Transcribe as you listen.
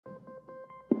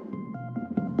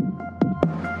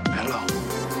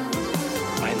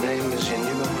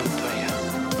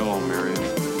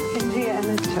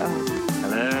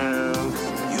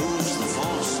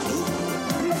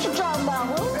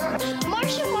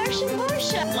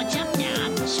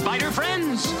spider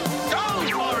friends? Go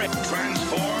for it!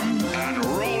 Transform and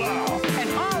roll out. And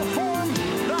I'll form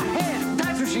the head.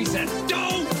 That's what she said.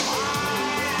 Don't!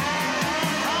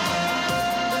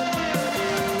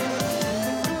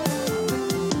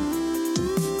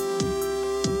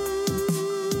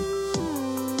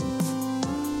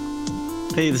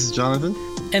 Hey, this is Jonathan.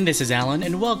 And this is Alan,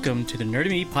 and welcome to the Nerd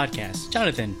and Me podcast.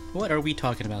 Jonathan, what are we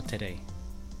talking about today?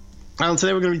 Alan,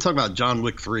 today we're going to be talking about John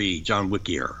Wick 3, John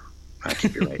Wickier. I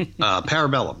should be right.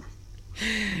 Parabellum.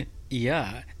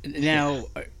 Yeah. Now,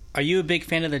 are you a big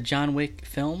fan of the John Wick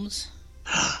films?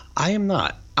 I am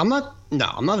not. I'm not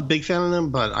a big fan of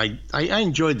them, but I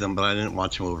enjoyed them, but I didn't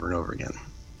watch them over and over again.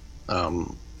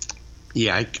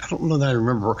 I don't know that I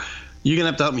remember. You're going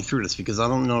to have to help me through this because I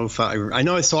don't know if I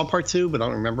know I saw part 2, but I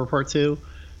don't remember part 2.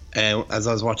 And as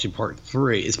I was watching part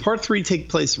 3, is part 3 take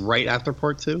place right after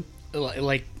part 2?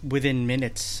 Like within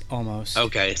minutes, almost.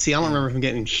 Okay. See, I don't remember him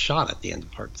getting shot at the end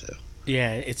of part 2.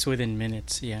 Yeah, it's within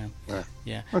minutes, yeah.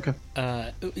 Yeah. Okay.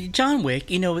 John Wick,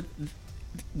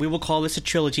 we will call this a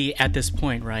trilogy at this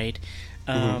point, right?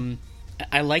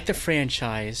 I like the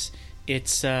franchise.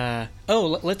 It's,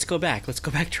 let's go back. Let's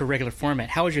go back to a regular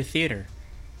format. How was your theater?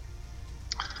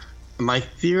 My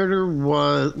theater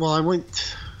was, I went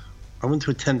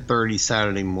to a 10:30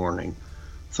 Saturday morning,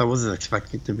 so I wasn't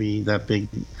expecting it to be that big,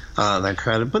 that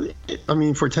crowded. But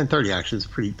for 10:30, actually, it's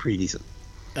pretty decent.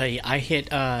 I hit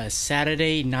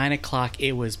Saturday 9 o'clock.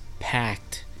 It was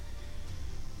packed,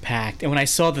 and when I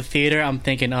saw the theater, I'm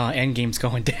thinking, Endgame's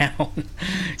going down.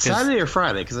 Saturday or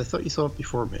Friday? Because I thought you saw it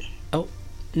before me. Oh,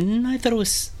 I thought it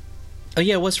was. Oh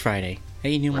yeah, it was Friday.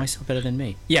 Hey, you knew myself better than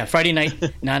me. Yeah, Friday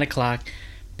night, 9 o'clock.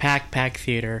 Packed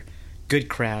theater, good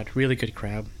crowd, really good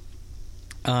crowd.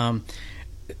 And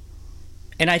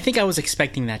I think I was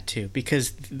expecting that too,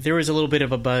 because there was a little bit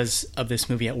of a buzz of this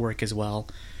movie at work as well.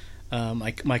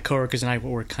 Like my coworkers and I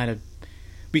we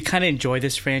kind of enjoy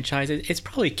this franchise. It's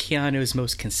probably Keanu's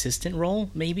most consistent role,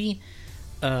 maybe,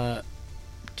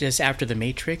 just after The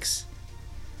Matrix.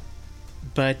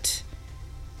 But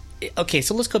okay,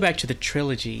 so let's go back to the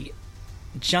trilogy.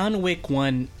 John Wick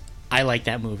 1. I like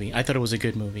that movie. I thought it was a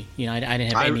good movie. I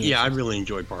didn't have any. I really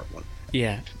enjoyed part 1.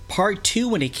 Yeah, part 2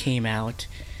 when it came out,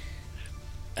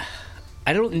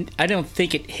 I don't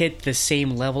think it hit the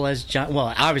same level as John.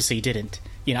 Well, obviously it didn't.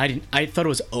 I thought it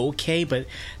was okay, but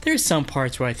there's some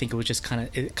parts where I think it was just kind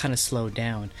of slowed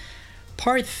down.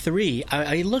 Part 3,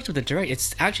 I looked at the director.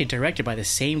 It's actually directed by the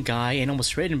same guy and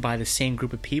almost written by the same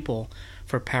group of people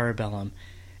for Parabellum.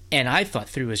 And I thought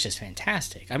 3 was just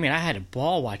fantastic. I had a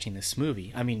ball watching this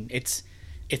movie. it's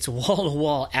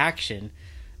wall-to-wall action,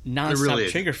 non-stop really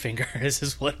trigger fingers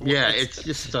is what it was. Yeah, it's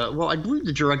just... I believe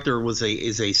the director is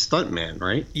a stuntman,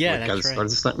 right? Yeah, that's right.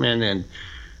 As a stuntman,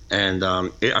 and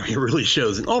it really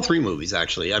shows in all 3 movies,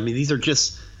 actually. These are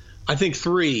just... I think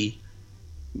 3,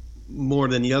 more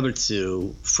than the other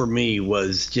 2, for me,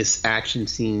 was just action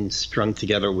scenes strung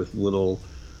together with little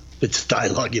bits of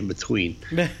dialogue in between.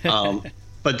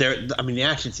 But the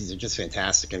action scenes are just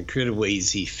fantastic, and creative ways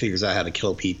he figures out how to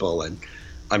kill people, and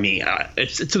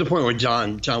it's to the point where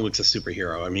John Wick's a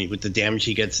superhero. With the damage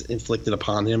he gets inflicted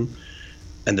upon him,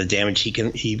 and the damage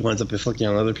he winds up inflicting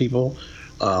on other people,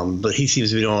 but he seems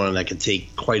to be the only one that can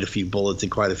take quite a few bullets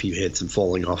and quite a few hits and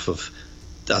falling off of,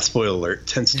 spoiler alert,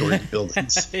 10-story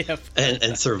buildings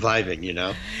and surviving.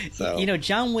 So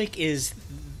John Wick is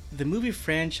the movie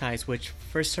franchise, which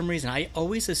for some reason I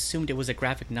always assumed it was a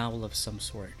graphic novel of some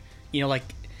sort.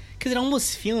 Because it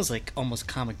almost feels like almost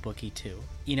comic booky too.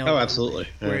 Oh, absolutely.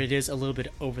 Where it is a little bit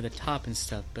over the top and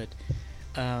stuff. But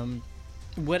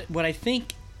what I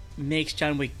think makes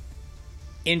John Wick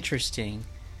interesting,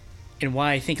 and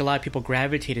why I think a lot of people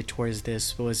gravitated towards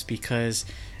this, was because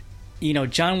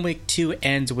John Wick 2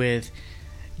 ends with,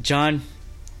 John,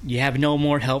 you have no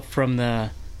more help from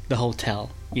the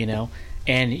hotel,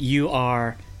 and you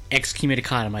are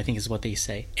excommunicatum, I think is what they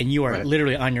say, and you are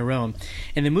literally on your own.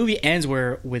 And the movie ends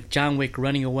with John Wick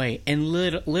running away, and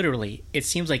literally it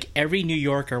seems like every New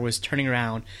Yorker was turning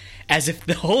around as if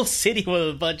the whole city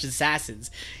was a bunch of assassins,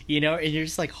 and you're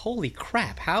just like, holy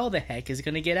crap, how the heck is he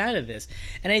going to get out of this?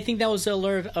 And I think that was the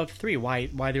allure of 3, why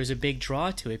there's a big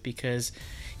draw to it, because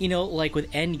like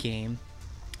with Endgame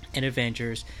and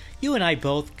Avengers, you and I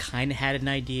both kind of had an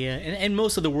idea, and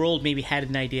most of the world maybe had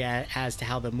an idea as to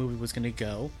how the movie was going to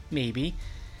go, maybe.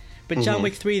 But John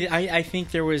Wick 3, I think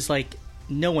there was like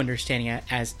no understanding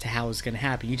as to how it was going to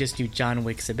happen. You just knew John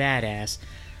Wick's a badass,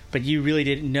 but you really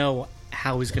didn't know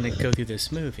how he was going to go through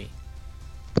this movie.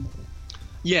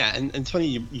 Yeah, and it's funny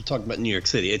you talk about New York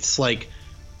City. It's like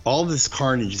all this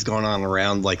carnage is going on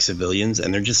around like civilians,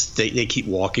 and they keep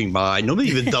walking by. Nobody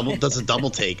even does a double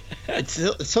take. It's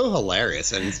so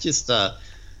hilarious, and I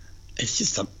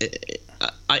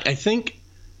think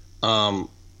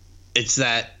it's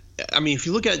that. I mean, if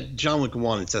you look at John Wick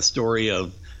 1, it's that story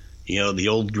of, the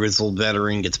old grizzled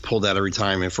veteran gets pulled out of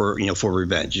retirement for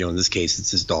revenge. In this case,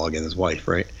 it's his dog and his wife,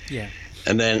 right? Yeah.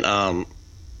 And then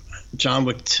John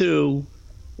Wick 2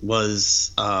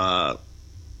 was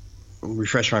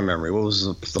refresh my memory. What was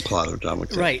the plot of John Wick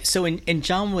 2? Right. So in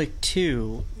John Wick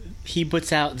 2, he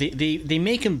puts out they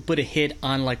make him put a hit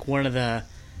on like one of the,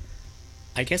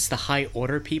 I guess, the high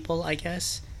order people, I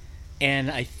guess.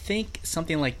 And I think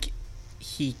something like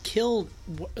he killed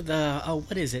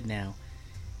what is it now?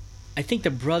 I think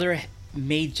the brother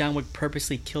made John Wick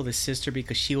purposely kill the sister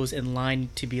because she was in line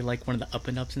to be like one of the up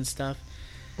and ups and stuff.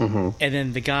 Mm-hmm. And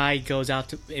then the guy goes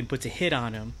out and puts a hit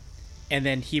on him, and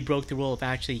then he broke the rule of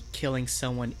actually killing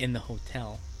someone in the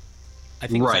hotel. I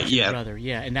think right, his brother,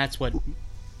 yeah, and that's what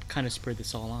kind of spurred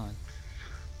this all on.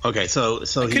 Okay, so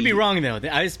I could be wrong though.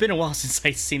 It's been a while since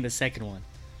I've seen the second one.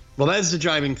 Well, that's the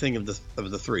driving thing of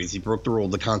the threes. He broke the rule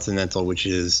of the Continental, which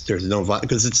is there's no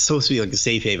because it's supposed to be like a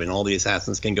safe haven. All the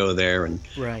assassins can go there and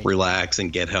relax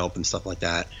and get help and stuff like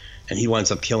that. And he winds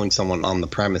up killing someone on the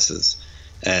premises.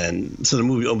 And so the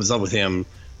movie opens up with him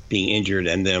being injured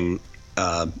and them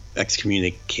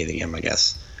excommunicating him, I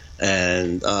guess.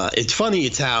 And it's funny.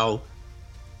 It's how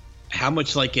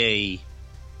much like a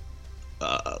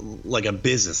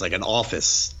business, like an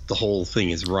office, the whole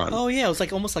thing is run. Oh yeah, it was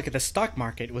like almost like the stock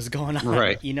market was going on.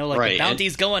 Right. The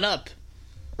bounty's going up.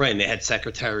 Right, and they had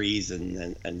secretaries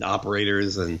and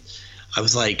operators, and I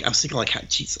was thinking like,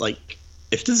 geez, like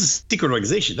if this is a secret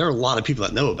organization, there are a lot of people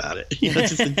that know about it.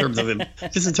 Just in terms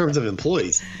of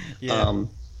employees. Yeah.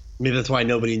 Maybe that's why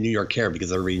nobody in New York cared,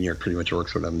 because everybody in New York pretty much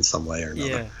works for them in some way or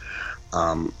another.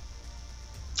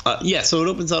 Yeah. So it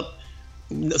opens up.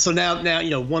 So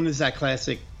now one is that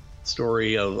classic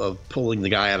story of pulling the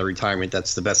guy out of retirement.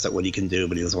 That's the best at what he can do,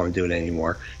 but he doesn't want to do it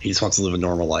anymore. He just wants to live a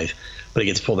normal life, but he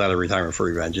gets pulled out of retirement for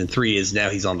revenge. And 3 is now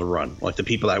he's on the run. Like the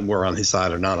people that were on his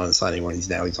side are not on his side anymore.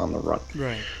 He's on the run.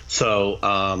 Right. So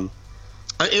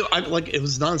it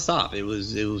was nonstop. It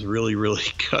was really, really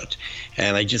good.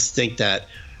 And I just think that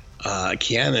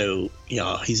Keanu,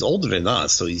 he's older than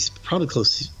us, so he's probably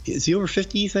close. Is he over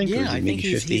 50? You think? Yeah, I think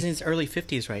he's in his early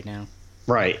 50s right now.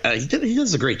 Right. He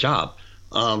does a great job.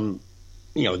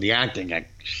 The acting,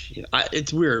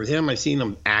 it's weird with him. I've seen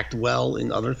him act well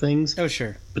in other things. Oh,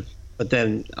 sure. But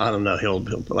then I don't know. He'll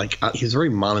he's very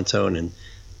monotone and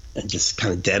just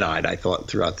kind of dead-eyed, I thought,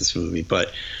 throughout this movie.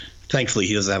 But thankfully,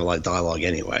 he doesn't have a lot of dialogue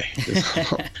anyway. There's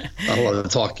not a lot of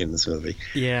talk in this movie.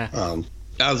 Yeah.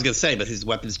 I was gonna say, but his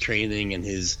weapons training and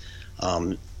his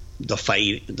the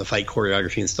fight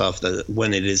choreography and stuff. That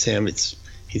when it is him,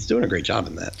 he's doing a great job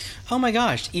in that. Oh my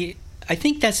gosh. I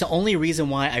think that's the only reason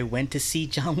why I went to see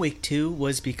John Wick 2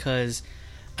 was because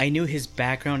I knew his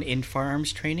background in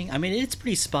firearms training. I mean, it's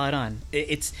pretty spot on.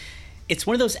 It's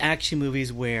one of those action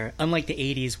movies where, unlike the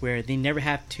 80s, where they never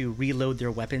have to reload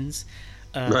their weapons.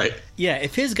 Right. Yeah,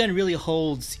 if his gun really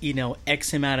holds,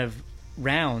 X amount of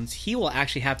rounds, he will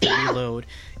actually have to reload,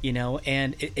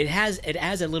 and it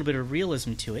adds a little bit of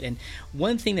realism to it. And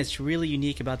one thing that's really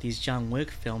unique about these John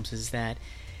Wick films is that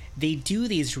they do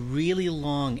these really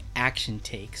long action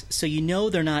takes, so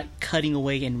they're not cutting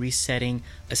away and resetting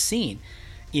a scene.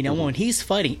 When he's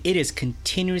fighting, it is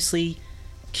continuously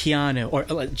Keanu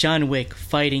or John Wick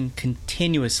fighting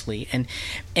continuously, and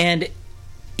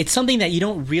it's something that you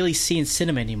don't really see in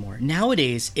cinema anymore.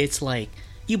 Nowadays, it's like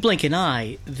you blink an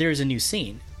eye, there's a new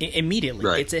scene immediately.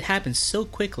 Right. It happens so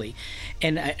quickly,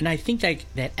 and I think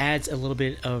that adds a little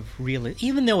bit of realism,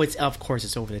 even though it's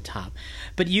over the top.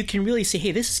 But you can really see,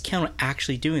 hey, this is Keanu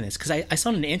actually doing this, because I saw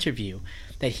in an interview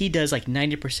that he does like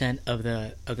 90% of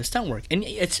the stunt work, and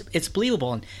it's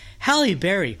believable. And Halle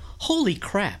Berry, holy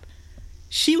crap,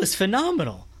 she was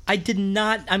phenomenal. I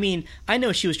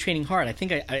know she was training hard. I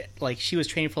think she was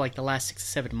training for like the last 6 to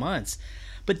 7 months.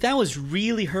 But that was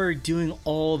really her doing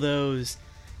all those,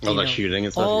 shooting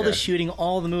and stuff. The shooting,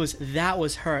 all the moves. That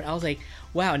was her. I was like,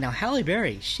 wow. Now Halle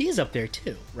Berry, she's up there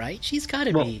too, right? She's got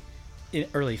to be in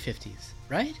early 50s,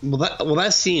 right? Well,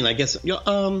 that scene, I guess.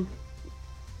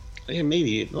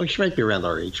 Maybe. Well, she might be around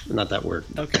our age, but not that weird.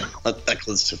 Okay. Not that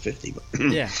close to 50, but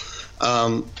yeah.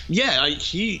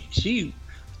 She.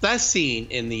 That scene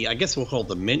in the, I guess we'll call it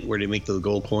the Mint, where they make the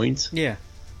gold coins. Yeah.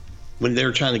 When they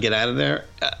were trying to get out of there,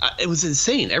 it was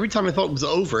insane. Every time I thought it was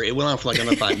over, it went on for like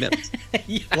another 5 minutes.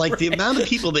 The amount of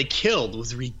people they killed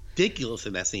was ridiculous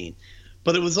in that scene.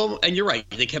 But it was almost, and you're right,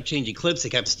 they kept changing clips. They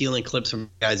kept stealing clips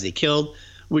from guys they killed.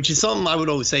 which is something I would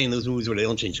always say in those movies where they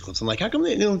don't change the clips. I'm like, how come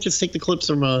they don't just take the clips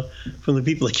from the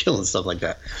people they kill and stuff like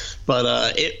that?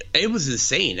 But it was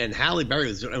insane. And Halle Berry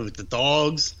was with the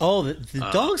dogs. Oh, the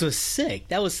dogs was sick.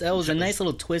 That was a nice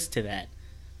little twist to that.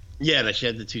 Yeah, that she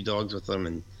had the 2 dogs with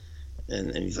them,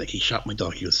 and he's like, he shot my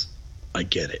dog. He goes, I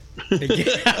get it.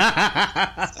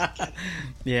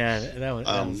 Yeah, that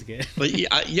was good. But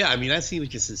yeah, I mean, that scene was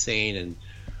just insane, and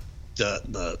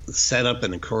the setup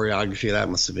and the choreography of that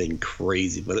must have been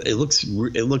crazy. But it looks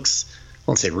I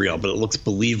won't say real, but it looks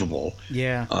believable.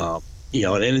 Yeah. You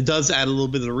know, and it does add a little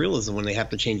bit of the realism when they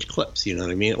have to change clips. You know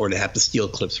what I mean? Or they have to steal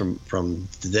clips from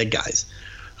the dead guys.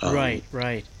 Right.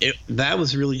 That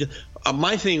was really good.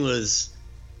 My thing was,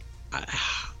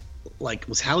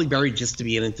 was Halle Berry just to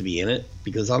be in it?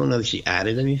 Because I don't know that she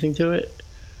added anything to it.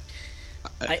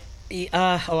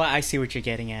 I see what you're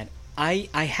getting at. I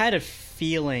had a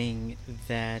feeling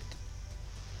that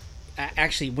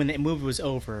actually when the movie was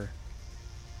over,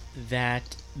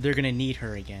 that they're gonna need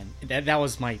her again. That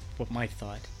was my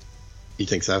thought. You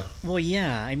think so? Well,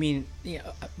 yeah. I mean,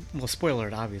 well, spoiler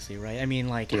alert, obviously, right? I mean,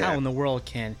 like, how in the world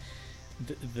can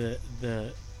the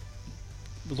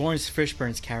Lawrence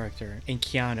Fishburne's character and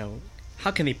Keanu,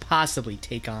 how can they possibly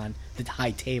take on the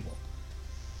high table?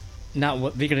 Not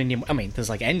what they're gonna need. I mean, there's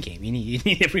like Endgame. You need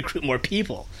to recruit more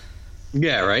people.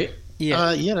 Yeah, right.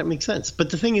 Yeah, yeah, that makes sense. But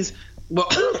the thing is, well,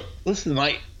 listen,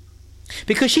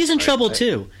 because she's in trouble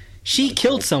too. She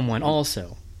killed someone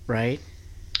also, right?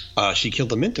 She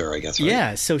killed a mentor, I guess. Right?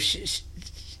 Yeah, so she's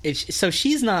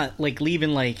not like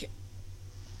leaving like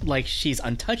she's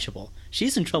untouchable.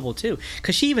 She's in trouble too,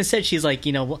 because she even said she's like,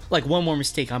 like one more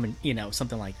mistake, I'm in,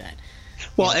 something like that.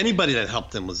 Well, anybody that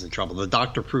helped him was in trouble. The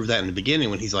doctor proved that in the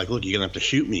beginning when he's like, "Look, you're gonna have to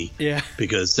shoot me,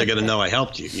 because they're gonna know I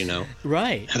helped you."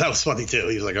 Right. And that was funny too.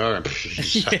 He was like, "All right."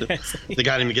 The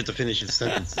guy didn't even get to finish his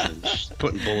sentence and just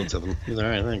putting bullets in him. He was like,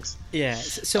 "All right, thanks." Yeah.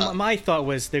 So my thought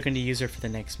was they're going to use her for the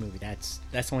next movie. That's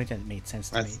the only thing that made sense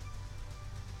to me.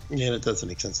 Yeah, that does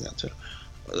make sense now too.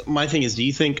 My thing is, do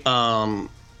you think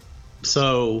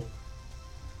so?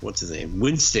 What's his name?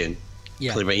 Winston.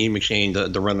 Yeah. Played by Ian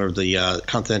McShane, the runner of the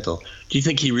Continental. Do you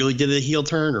think he really did a heel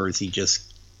turn, or is he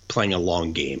just playing a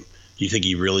long game? Do you think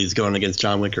he really is going against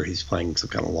John Wick, or he's playing some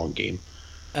kind of long game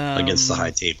against the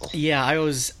high table? Yeah, I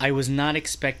was not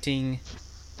expecting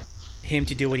him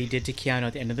to do what he did to Keanu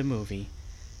at the end of the movie.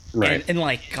 Right. And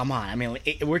like, come on. I mean,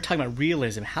 we're talking about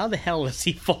realism. How the hell does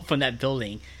he fall from that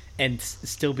building and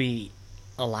still be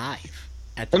alive?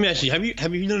 Let me ask you: Have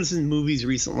you noticed in movies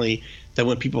recently that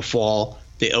when people fall,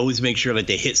 they always make sure that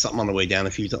they hit something on the way down?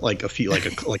 Like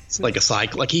a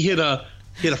cycle, like he hit a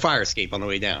fire escape on the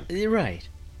way down. Right.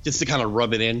 Just to kind of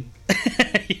rub it in.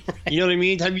 Right. You know what I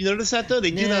mean? Have you noticed that though? They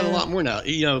do that a lot more now.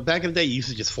 Back in the day, you used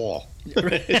to just fall.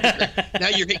 Right. Now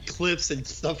you're hitting cliffs and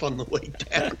stuff on the way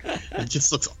down. It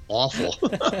just looks awful.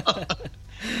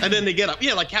 And then they get up.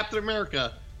 Yeah, like Captain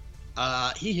America.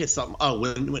 He hit something. Oh,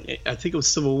 when I think it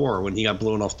was Civil War when he got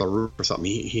blown off the roof or something.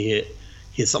 He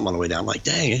hit something on the way down. I'm like,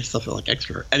 dang, it stuff felt like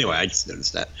extra. Anyway, I just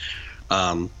noticed that.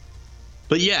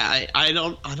 But yeah, I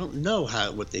don't know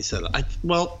what they said.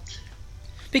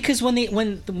 Because when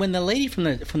the lady from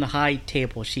the high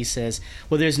table, she says,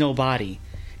 "Well, there's no body,"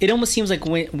 it almost seems like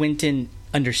Winton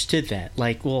understood that.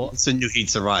 Like, well, so knew he'd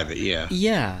survive it. Yeah.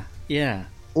 Yeah.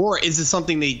 Or is it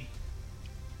something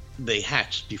they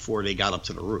hatched before they got up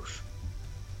to the roof?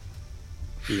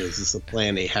 Is this a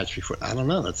plan they hatched before? I don't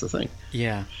know. That's the thing.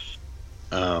 Yeah.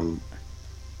 I'm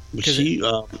sorry,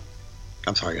 go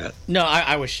ahead. No,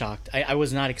 I was shocked. I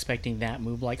was not expecting that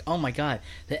move. Like, oh my god,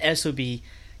 the SOB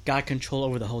got control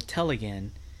over the hotel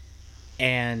again,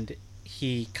 and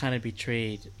he kind of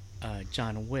betrayed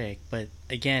John Wick. But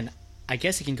again, I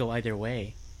guess it can go either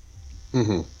way.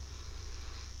 Mm-hmm.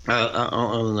 I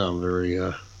don't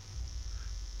know.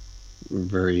 I'm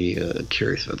very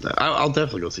curious about that. I'll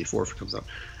definitely go see 4 if it comes out.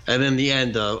 And in the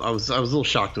end, I was a little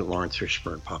shocked with Lawrence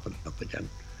Fishburne popping up again.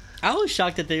 I was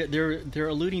shocked that they're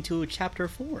alluding to Chapter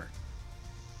 4.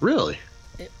 Really?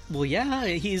 Well, yeah.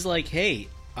 He's like, "Hey,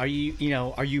 are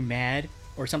you mad?"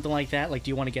 or something like that. Like, "Do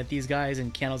you want to get these guys?"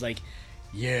 And Keanu's like,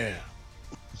 "Yeah."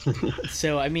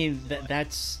 So I mean,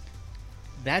 that's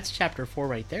Chapter 4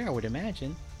 right there, I would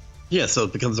imagine. Yeah, so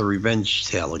it becomes a revenge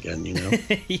tale again,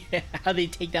 Yeah, how they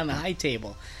take down the high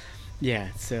table.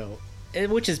 Yeah, so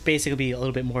which is basically a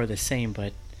little bit more of the same,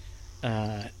 but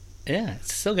yeah,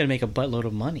 it's still gonna make a buttload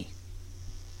of money.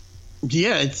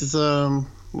 Yeah, it's well,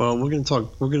 it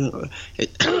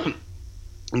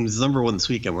was number 1 this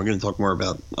weekend. We're gonna talk more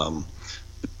about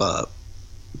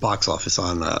box office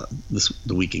on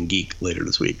the Week in Geek later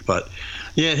this week. But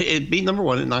yeah, it beat number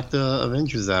 1. It knocked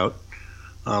Avengers out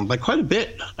by quite a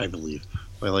bit, I believe.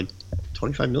 by like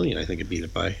 25 million. I think it beat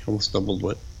it by almost doubled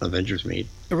what Avengers made.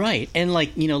 Right, and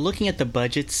like looking at the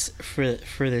budgets for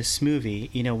this movie,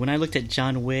 when I looked at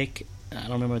John Wick, I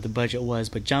don't remember what the budget was,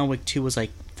 but John Wick 2 was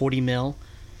like 40 mil,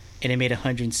 and it made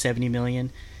 170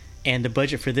 million, and the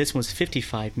budget for this one was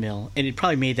 55 mil, and it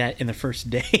probably made that in the first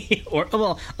day, or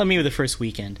maybe the first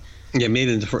weekend. Yeah, it made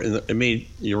it made.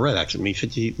 You're right. Actually, it made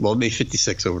 50. Well, it made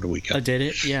 56 over the weekend. Oh, did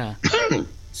it? Yeah.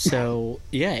 So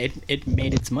yeah, it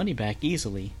made its money back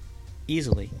easily.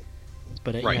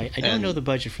 But Right. I don't know the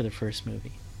budget for the first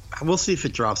movie. We'll see if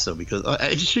it drops though, because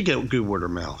it should get good word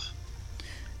of mouth.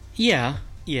 Yeah.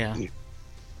 Yeah,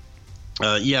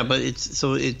 but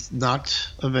it's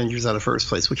knocked Avengers out of first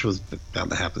place, which was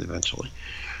bound to happen eventually.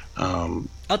 I'll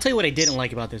tell you what I didn't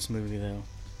like about this movie, though.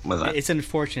 What's that? It's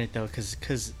unfortunate though,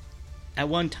 because at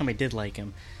one time I did like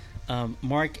him.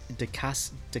 Mark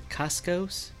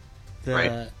Dacascos,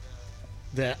 Right.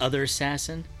 the other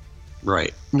assassin.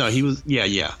 Right. No, he was.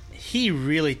 Yeah. He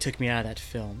really took me out of that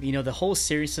film. The whole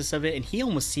seriousness of it, and he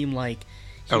almost seemed like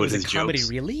he was a his comedy jokes.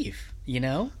 relief.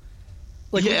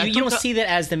 Like Yeah, you don't see that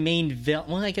as the main villain.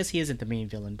 Well, I guess he isn't the main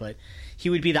villain, but he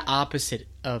would be the opposite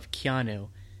of Keanu.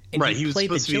 And Right. He was played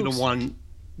supposed to be the jokes. one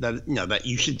that that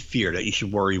you should fear, that you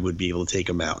should worry would be able to take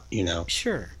him out.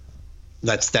 Sure.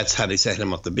 That's how they set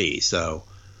him up to be. So,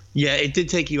 yeah, it did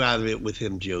take you out of it with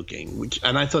him joking,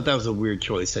 and I thought that was a weird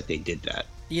choice that they did that.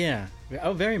 Yeah.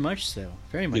 Oh, very much so.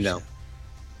 Very much so. So.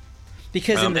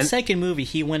 Because in the and- second movie,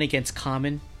 he went against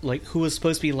Common, like who was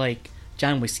supposed to be like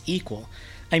John Wick's equal.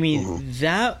 I mean,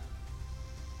 that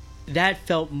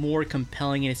felt more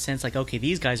compelling in a sense. Like, okay,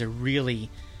 these guys are really,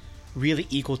 really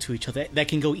equal to each other. That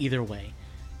can go either way.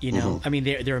 I mean,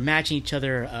 they're matching each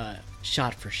other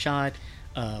shot for shot.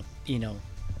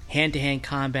 Hand-to-hand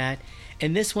combat.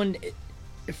 And this one,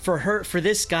 for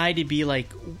this guy to be like,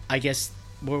 I guess,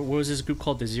 what was this group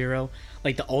called? The Zero,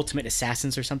 like the Ultimate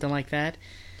Assassins or something like that.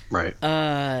 Right.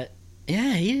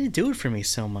 Yeah, he didn't do it for me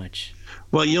so much.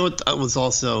 Well, you know what was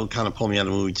also kind of pulling me out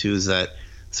of the movie too is that,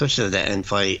 especially at the end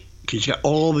fight, because you got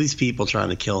all these people trying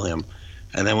to kill him,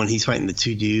 and then when he's fighting the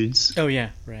two dudes, Oh yeah,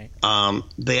 right.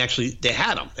 they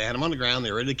had him on the ground,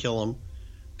 they were ready to kill him,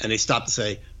 and they stopped to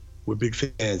say, "We're big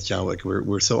fans, John Wick.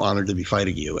 We're so honored to be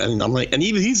fighting you." And I'm like, and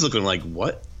even he's looking like,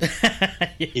 what?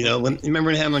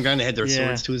 Remember him on the ground, they had their Yeah.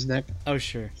 swords to his neck. Oh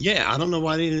sure. Yeah, I don't know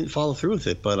why they didn't follow through with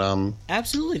it, but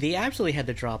Absolutely, they absolutely had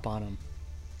the drop on him.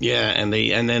 yeah, and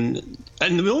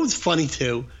what was funny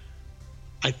too,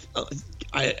 when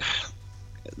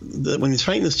he's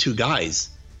fighting those two guys,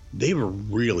 they were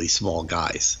really small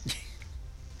guys.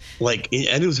 And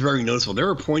it was very noticeable. There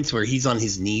were points where he's on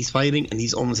his knees fighting, and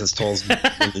he's almost as tall as me.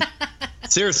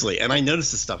 Seriously, and I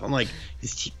noticed this stuff. I'm like,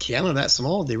 is Keanu that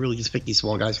small? They really just picked these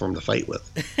small guys for him to fight with.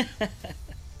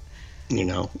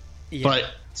 Yeah. But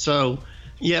so.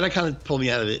 Yeah, that kind of pulled me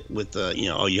out of it with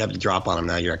you have to drop on him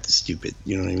now. You're acting stupid.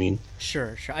 You know what I mean?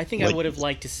 Sure. I think I would have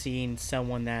liked to seen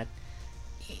someone that,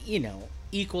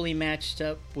 equally matched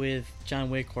up with John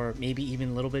Wick, or maybe even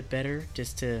a little bit better,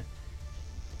 just to,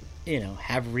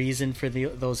 have reason for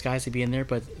those guys to be in there.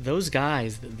 But those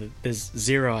guys, this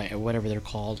Zero or whatever they're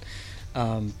called,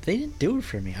 they didn't do it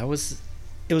for me. It was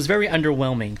very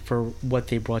underwhelming for what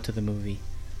they brought to the movie.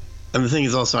 And the thing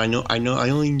is also, I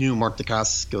only knew Mark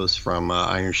Dacascos from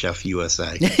Iron Chef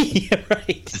USA. Yeah,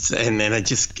 right. And then I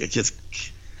just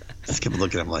kept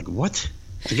looking at him like, what?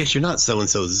 I guess you're not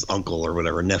so-and-so's uncle or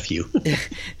whatever, nephew.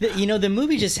 The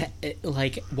movie just,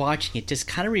 like, watching it just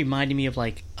kind of reminded me of,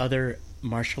 like, other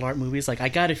martial art movies. Like, I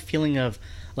got a feeling of,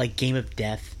 like, Game of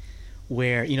Death,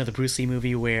 where, the Bruce Lee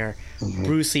movie where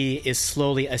Bruce Lee is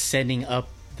slowly ascending up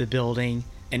the building,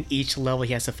 and each level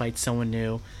he has to fight someone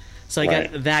new. So I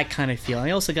got that kind of feel.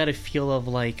 I also got a feel of,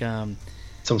 like...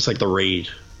 it's almost like The Raid.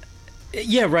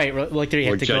 Yeah, right. Like there you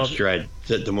or have to Judge go... Dredd.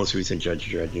 The most recent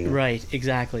Judge Dredd, Right,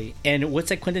 exactly. And what's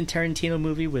that Quentin Tarantino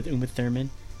movie with Uma Thurman?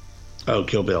 Oh,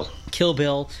 Kill Bill. Kill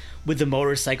Bill, with the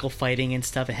motorcycle fighting and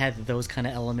stuff. It had those kind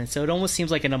of elements. So it almost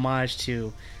seems like an homage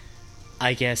to,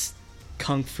 I guess,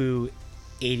 Kung Fu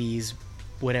 80s,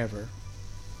 whatever,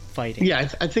 fighting. Yeah,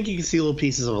 I think you can see little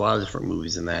pieces of a lot of different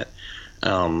movies in that.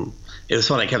 It was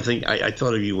fun. I kept thinking. I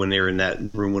thought of you when they were in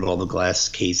that room with all the glass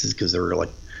cases because there were like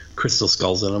crystal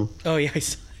skulls in them. Oh yeah, I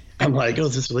saw. I'm like, oh,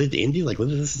 is this related to Indy? Like, what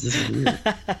is this? This is weird.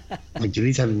 Like, do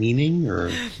these have meaning?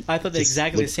 Or I thought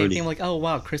exactly the same pretty. thing. I'm like, oh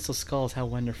wow, crystal skulls, how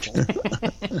wonderful.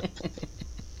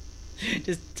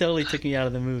 Just totally took me out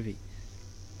of the movie.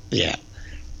 Yeah,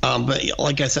 but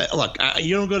like I said, look,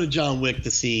 you don't go to John Wick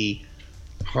to see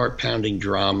heart-pounding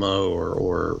drama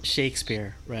or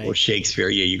Shakespeare, right? Or Shakespeare.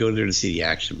 Yeah, you go there to see the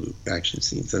action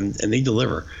scenes, and they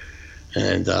deliver.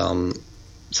 And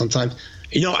sometimes,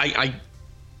 I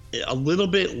a little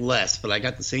bit less, but I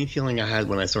got the same feeling I had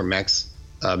when I saw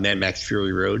Mad Max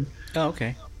Fury Road. Oh,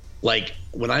 okay. Like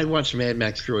when I watched Mad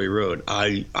Max Fury Road,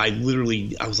 I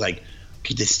was like,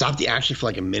 could they stop the action for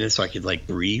like a minute so I could like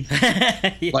breathe?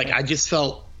 Yeah. Like I just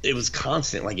felt it was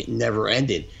constant, like it never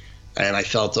ended, and I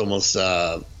felt almost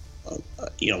like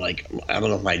I don't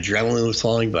know if my adrenaline was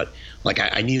falling, but like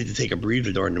I needed to take a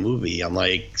breather during the movie. I'm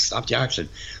like, stop the action.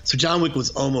 So John Wick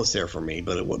was almost there for me,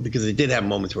 but because they did have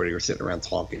moments where they were sitting around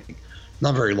talking,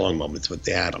 not very long moments, but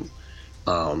they had them.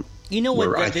 You know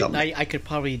what? They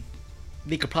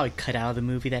could probably cut out of the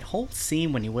movie that whole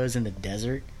scene when he was in the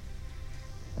desert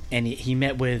and he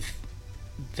met with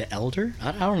the elder.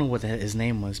 I don't know what his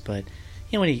name was, but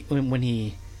you know when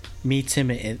he meets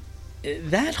him,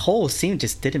 that whole scene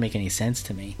just didn't make any sense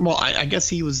to me. Well, I guess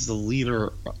he was the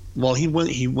leader. Well, he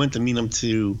went to meet him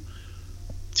to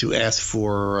ask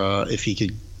for if he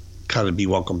could kind of be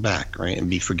welcome back, right, and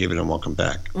be forgiven and welcome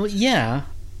back. Well, yeah,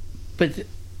 but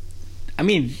I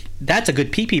mean that's a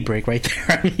good pee-pee break right there.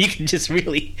 I mean, you can just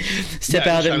really step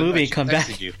out of the movie and come back.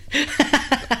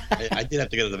 I did have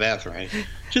to go to the bathroom. Right?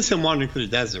 Just him wandering through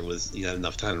the desert was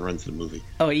enough time to run to the movie.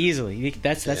 Oh, easily.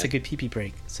 That's a good pee-pee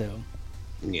break. So.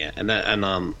 Yeah, and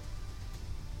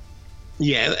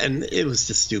it was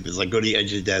just stupid. It's like go to the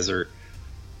edge of the desert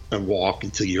and walk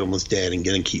until you're almost dead, and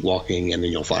keep walking, and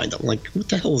then you'll find them. Like, what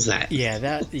the hell is that?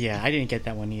 Yeah, I didn't get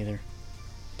that one either.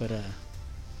 But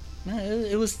no,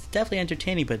 it was definitely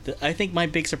entertaining. But I think my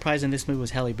big surprise in this movie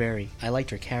was Halle Berry. I liked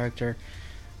her character.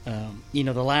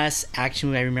 The last action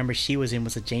movie I remember she was in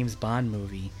was a James Bond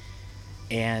movie,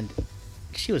 and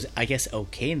she was, I guess,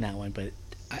 okay in that one, but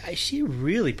she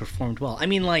really performed well. I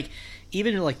mean, like,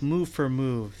 even like move for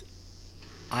move,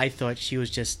 I thought she was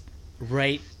just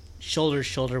right shoulder to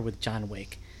shoulder with John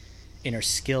Wick in her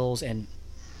skills and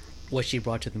what she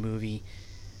brought to the movie.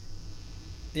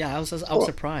 Yeah, I was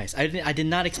surprised. I did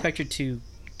not expect her to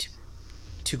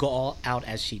go all out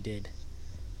as she did.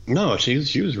 No, she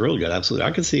was really good. Absolutely,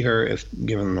 I could see her if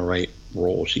given the right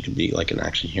role, she could be like an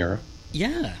action hero.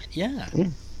 Yeah.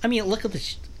 I mean, look at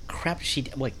the crap she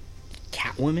did. Like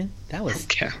Catwoman, that was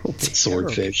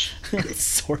Swordfish.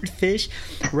 Swordfish,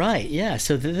 right? Yeah.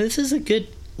 So this is a good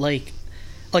like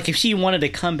if she wanted a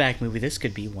comeback movie, this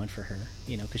could be one for her.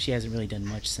 Because she hasn't really done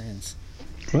much since.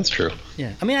 That's true.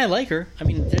 Yeah, I mean, I like her. I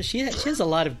mean, she has a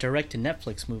lot of direct to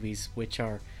Netflix movies, which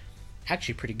are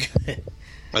actually pretty good.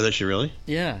 Oh, does she really?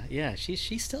 Yeah.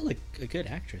 She's still a good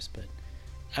actress, but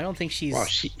I don't think she's. Wow,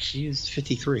 she is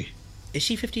 53. Is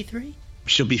she 53?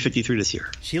 She'll be 53 this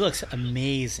year. She looks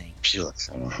amazing. She looks.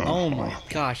 Oh my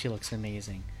gosh, she looks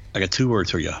amazing. I got 2 words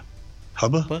for you.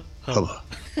 Hubba. Hubba.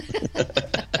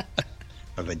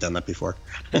 Have I done that before?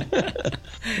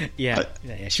 Yeah.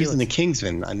 She was in the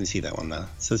Kingsman. I didn't see that one though.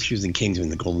 It says she was in Kingsman,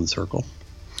 The Golden Circle.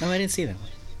 Oh, I didn't see that one.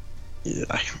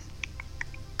 Yeah.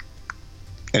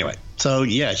 Anyway, so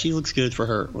yeah, she looks good for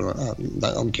her.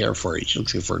 I don't care for her. She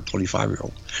looks good for a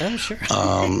 25-year-old. Oh, sure.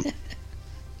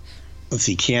 Let's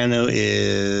see. Keanu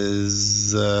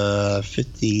is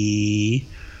 50.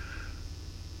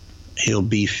 He'll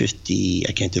be 50.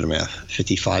 I can't do the math.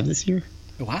 55 this year.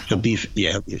 Wow. He'll be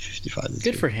 55 this year.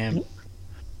 Good for him.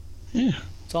 Yeah.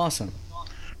 It's awesome.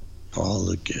 All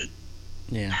look good.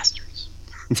 Yeah. Bastards.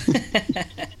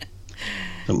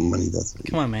 Money doesn't.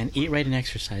 Come on, man. Eat right and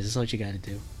exercise. That's what you got to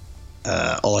do.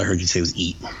 All I heard you say was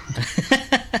eat.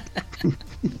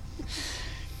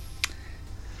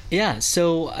 Yeah,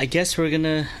 so I guess we're going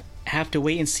to have to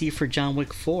wait and see for John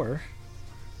Wick 4.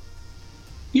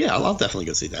 Yeah, I'll definitely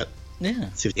go see that. Yeah.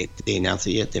 See if they announced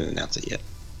it yet. They didn't announce it yet.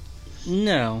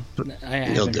 No. I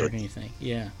haven't heard anything.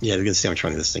 Yeah. Yeah, they're going to see how much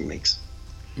money this thing makes.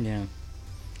 Yeah.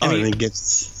 And then get to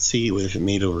see if it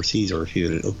made overseas or if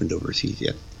it opened overseas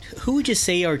yet. Who would you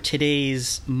say are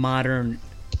today's modern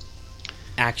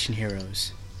action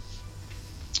heroes?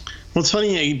 Well, it's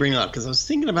funny how you bring it up because I was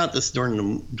thinking about this during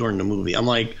the movie. I'm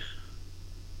like,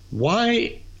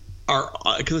 why are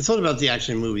because I thought about the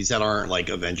action movies that aren't like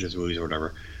Avengers movies or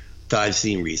whatever that I've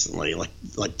seen recently,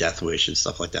 like Death Wish and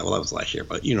stuff like that. Well, that was last year,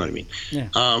 but you know what I mean. Yeah.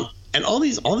 And all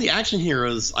the action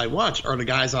heroes I watch are the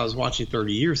guys I was watching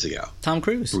 30 years ago. Tom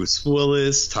Cruise, Bruce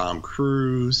Willis, Tom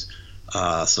Cruise,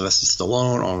 Sylvester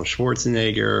Stallone, Arnold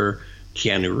Schwarzenegger,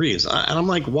 Keanu Reeves. And I'm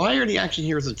like, why are the action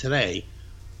heroes of today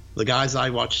the guys I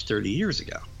watched 30 years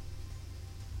ago?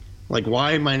 Like,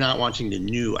 why am I not watching the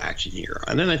new action hero?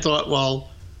 And then I thought, well,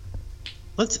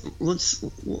 let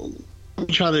me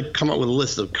try to come up with a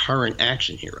list of current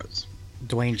action heroes.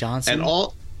 Dwayne Johnson. And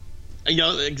all,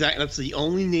 exactly. That's the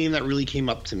only name that really came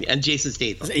up to me. And Jason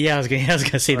Statham. Yeah, I was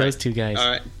gonna say those two guys.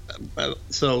 All right.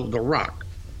 So The Rock.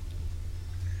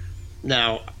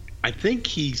 Now, I think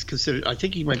he's considered. I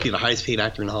think he might be the highest paid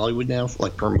actor in Hollywood now,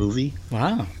 like per movie.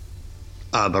 Wow.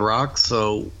 The Rock.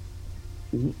 So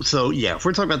yeah, if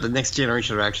we're talking about the next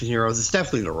generation of action heroes, it's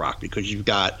definitely The Rock, because you've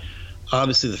got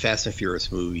obviously the Fast and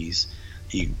Furious movies.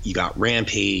 You got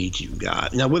Rampage. You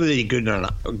got, now whether they good or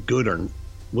not,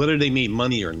 whether they made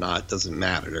money or not doesn't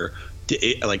matter.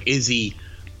 Like, is he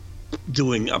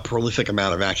doing a prolific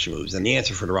amount of action movies? And the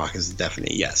answer for The Rock is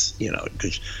definitely yes. You know,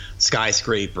 because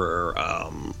Skyscraper,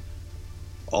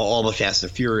 all the Fast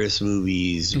and Furious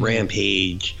movies,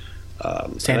 Rampage.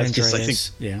 San Andreas, just, I think,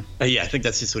 yeah. I think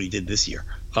that's just what he did this year.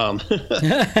 But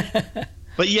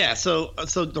yeah, so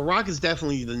The Rock is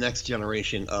definitely the next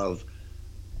generation of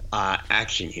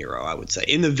action hero, I would say,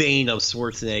 in the vein of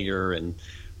Schwarzenegger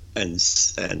and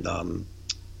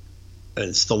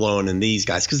Stallone and these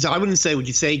guys. Because I wouldn't say, would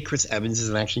you say Chris Evans is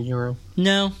an action hero?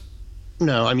 No.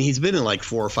 I mean, he's been in like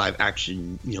 4 or 5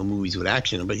 action, movies with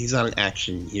action, but he's not an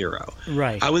action hero.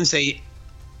 Right. I wouldn't say.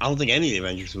 I don't think any of the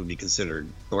Avengers would be considered,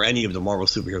 or any of the Marvel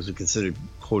superheroes would be considered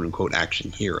 "quote unquote"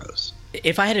 action heroes.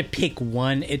 If I had to pick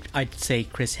one, I'd say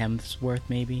Chris Hemsworth,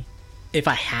 maybe. If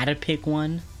I had to pick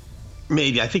one,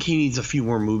 maybe. I think he needs a few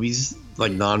more movies,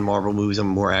 like non-Marvel movies and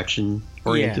more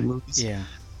action-oriented movies. Yeah.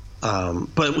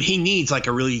 But he needs like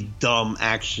a really dumb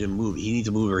action movie. He needs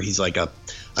a movie where he's like a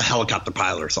helicopter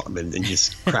pilot or something, and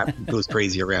just crap goes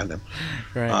crazy around him.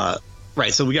 Right.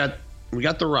 Right. So we got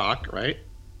The Rock, right?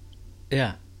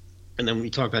 Yeah. And then we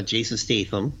talk about Jason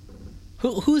Statham.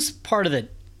 Who's part of the?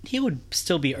 He would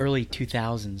still be early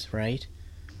 2000s, right?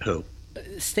 Who?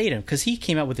 Statham, because he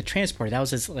came out with the Transporter. That was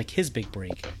his big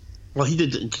break. Well, he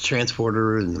did the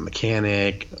Transporter and the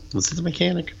Mechanic. Was it the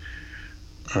Mechanic?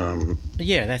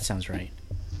 Yeah, that sounds right.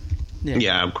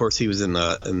 Yeah, of course he was in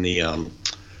the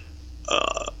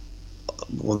what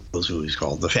were those movies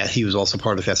called? He was also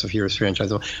part of the Fast and Furious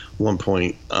franchise at one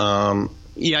point.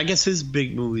 Yeah, I guess his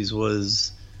big movies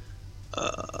was.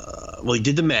 Well, he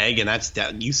did the Meg, and that's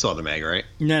that. You saw the Meg, right?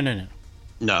 No.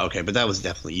 No, okay, but that was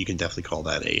definitely, you can definitely call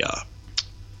that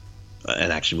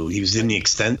an action movie. He was in the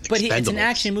Expendables. But it's an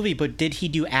action movie. But did he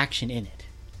do action in it?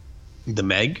 The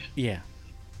Meg? Yeah.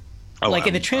 Oh, like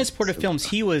in the Transporter films,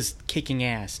 he was kicking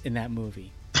ass in that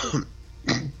movie.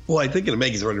 Well, I think in the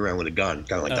Meg he's running around with a gun,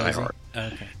 kind of like Die Hard.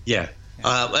 Okay. Yeah.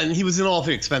 And he was in all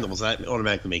 3 Expendables. That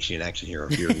automatically makes you an action hero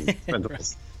if you're in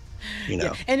Expendables. You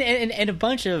know. Yeah. And a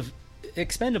bunch of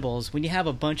Expendables, when you have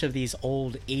a bunch of these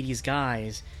old 80s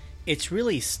guys, it's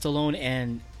really Stallone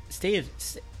and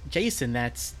Jason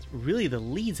that's really the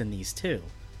leads in these two.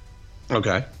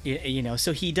 Okay.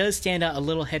 So he does stand out a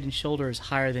little head and shoulders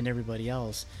higher than everybody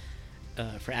else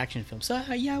for action films. So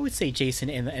yeah, I would say Jason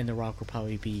and The Rock will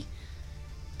probably be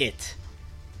it.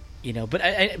 But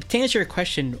to answer your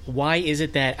question, why is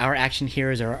it that our action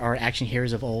heroes are our action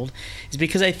heroes of old? Is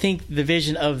because I think the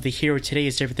vision of the hero today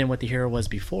is different than what the hero was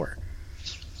before.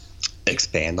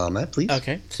 Expand on that, please.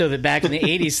 Okay. So that back in the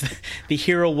 80s, the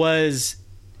hero was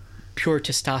pure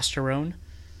testosterone,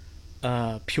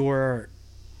 pure,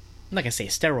 I'm not going to say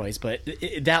steroids, but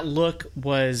that look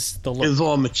was the look. It was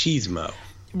all machismo.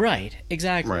 Right,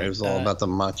 exactly. Right, it was all about the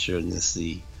macho-ness.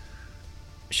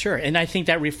 Sure, and I think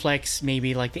that reflects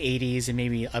maybe like the 80s and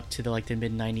maybe up to the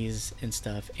mid 90s and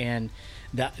stuff. And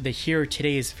the hero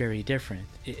today is very different.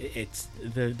 It's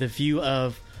the view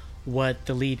of what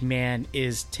the lead man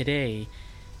is today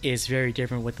is very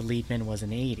different what the lead man was in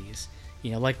the 80s.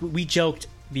 Like we joked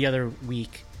the other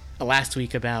week, last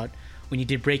week, about when you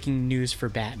did breaking news for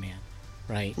Batman,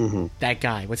 right? Mm-hmm. That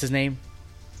guy, what's his name?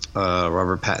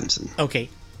 Robert Pattinson. Okay.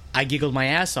 I giggled my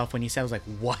ass off when he said, I was like,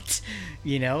 what?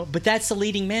 But that's the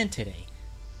leading man today,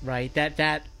 right?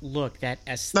 That look, that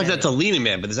aesthetic. Not that's a leading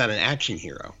man, but is that an action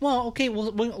hero? Well, okay,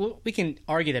 we can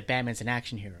argue that Batman's an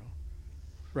action hero,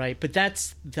 right? But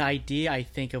that's the idea, I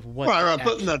think, of what... Right,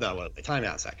 but no, wait, time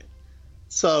out a second.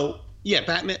 So, yeah,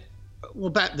 Batman...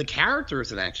 Well, the character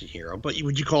is an action hero, but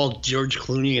would you call George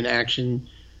Clooney an action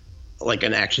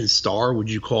star? Would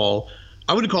you call...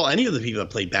 I wouldn't call any of the people that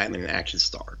played Batman an action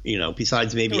star,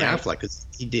 besides maybe Affleck, because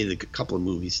he did a couple of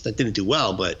movies that didn't do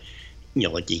well, but,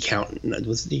 like The Accountant,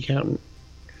 was it The Accountant?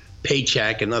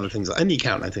 Paycheck and other things. And The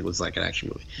Accountant, I think, was like an action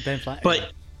movie.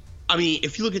 But, I mean,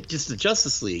 if you look at just the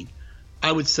Justice League,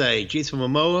 I would say Jason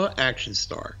Momoa, action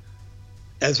star.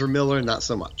 Ezra Miller, not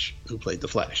so much, who played the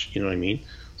Flash, you know what I mean?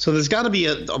 So there's got to be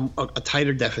a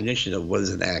tighter definition of what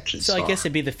is an action star. So I guess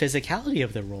it'd be the physicality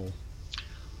of the role.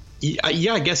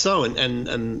 Yeah, I guess so,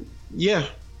 and yeah,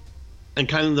 and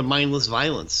kind of the mindless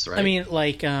violence, right? I mean,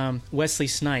 like Wesley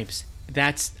Snipes,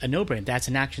 that's a no-brainer. That's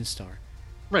an action star,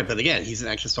 right? But again, he's an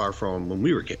action star from when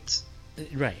we were kids,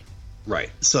 right?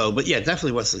 So, but yeah,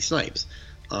 definitely Wesley Snipes.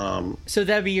 So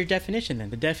that'd be your definition then.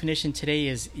 The definition today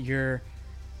is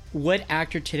what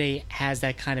actor today has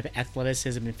that kind of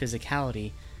athleticism and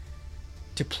physicality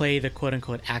to play the quote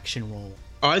unquote action role?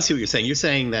 Oh, I see what you're saying. You're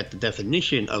saying that the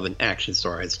definition of an action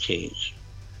star has changed.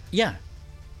 Yeah.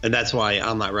 And that's why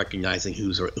I'm not recognizing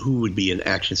who would be an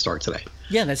action star today.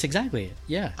 Yeah, that's exactly it.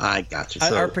 Yeah. I got you.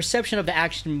 So, our perception of the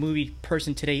action movie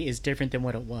person today is different than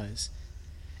what it was.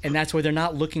 And that's where they're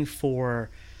not looking for...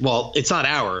 Well, it's not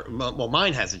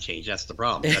mine hasn't changed. That's the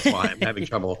problem. That's why I'm having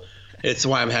trouble. It's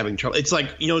why I'm having trouble. It's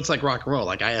like, it's like rock and roll.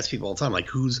 Like I ask people all the time, like,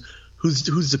 who's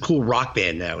the cool rock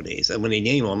band nowadays? And when they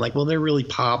name them, I'm like, well, they're really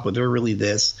pop, or they're really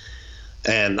this.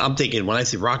 And I'm thinking, when I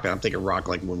say rock band, I'm thinking rock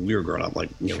like when we were growing up,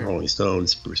 like Sure. Rolling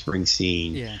Stones, Bruce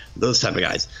Springsteen, Yeah. those type of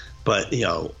guys. But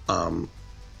anyway,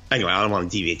 I don't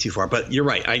want to deviate too far. But you're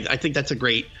right. I think that's a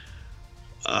great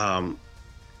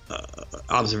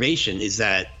observation. Is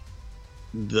that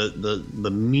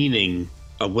the meaning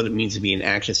of what it means to be an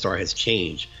action star has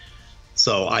changed.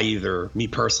 So me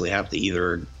personally, have to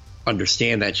either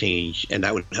understand that change, and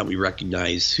that would help me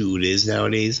recognize who it is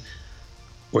nowadays,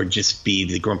 or just be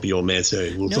the grumpy old man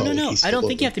saying, well, No. I don't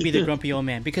think you have to be the grumpy old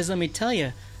man, because let me tell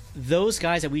you, those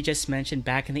guys that we just mentioned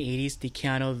back in the 80s, the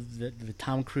Keanu, the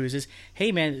Tom Cruises,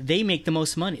 hey man, they make the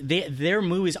most money. Their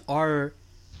movies are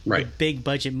right. the big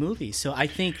budget movies. So I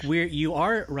think you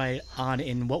are right on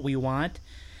in what we want.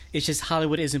 It's just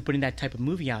Hollywood isn't putting that type of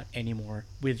movie out anymore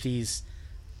with these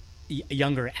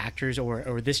younger actors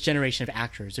or this generation of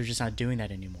actors. They're just not doing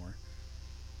that anymore.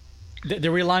 They're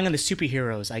relying on the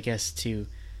superheroes, I guess, to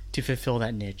fulfill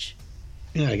that niche.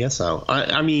 Yeah, I guess so.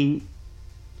 I mean,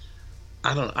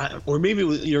 I don't know. Or maybe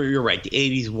you're right. The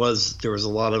 80s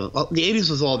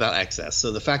was all about excess.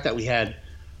 So the fact that we had,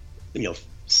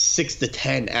 6 to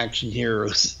 10 action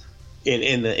heroes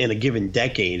in a given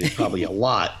decade is probably a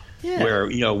lot. Yeah.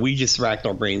 Where, we just racked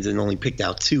our brains and only picked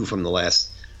out 2 from the last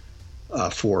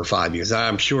 4 or 5 years.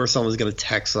 I'm sure someone's going to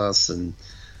text us, and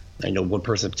I know one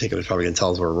person in particular is probably going to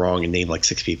tell us we're wrong and name like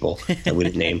 6 people that we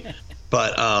didn't name.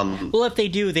 But well, if they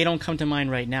do, they don't come to mind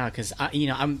right now, because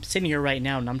I'm sitting here right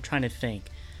now and I'm trying to think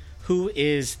who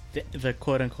is the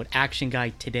quote unquote action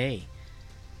guy today.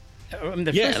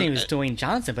 The first name is Dwayne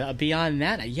Johnson, but beyond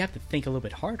that, you have to think a little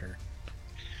bit harder.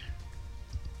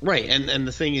 Right, and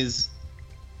the thing is,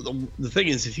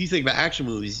 if you think about action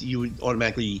movies, you would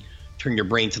automatically turn your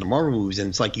brain to the Marvel movies, and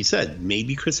it's like you said,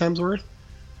 maybe Chris Hemsworth.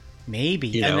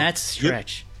 Maybe, and that's a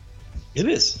stretch. It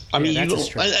is. I mean, that's a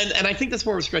stretch. And I think that's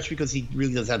more of a stretch because he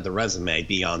really does have the resume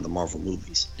beyond the Marvel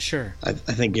movies. Sure. I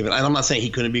think and I'm not saying he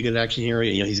couldn't be a good action hero.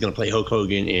 He's going to play Hulk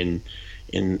Hogan in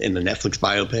the Netflix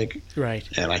biopic. Right.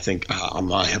 And I think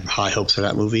I have high hopes for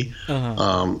that movie.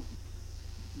 Uh-huh.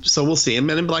 So we'll see. And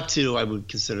Men in Black 2, I would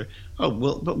consider. But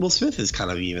Will Smith is kind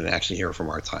of even an action hero from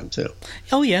our time too.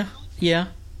 Oh yeah. Yeah.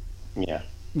 Yeah.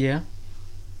 Yeah.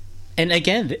 And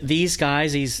again, these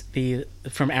guys,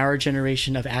 from our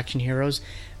generation of action heroes,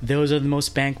 those are the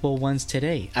most bankable ones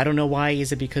today. I don't know why.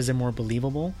 Is it because they're more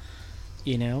believable,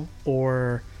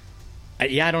 or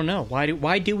I don't know.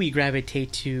 Why do we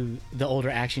gravitate to the older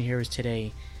action heroes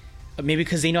today? Maybe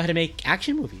because they know how to make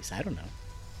action movies. I don't know.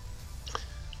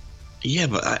 Yeah,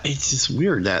 but it's just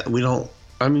weird that we don't.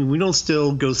 I mean, we don't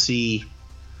still go see.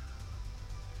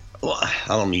 Well, I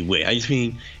don't mean wait. I just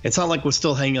mean it's not like we're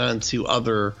still hanging on to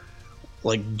other.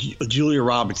 Like Julia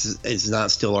Roberts is not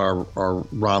still our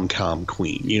rom-com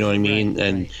queen, you know what I mean?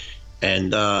 Right, and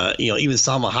even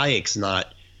Salma Hayek's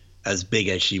not as big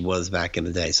as she was back in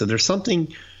the day. So there's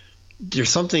something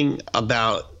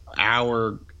about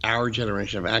our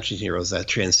generation of action heroes that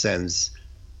transcends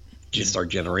just our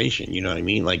generation. You know what I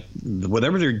mean? Like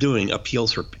whatever they're doing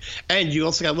appeals for. And you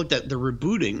also got to look at the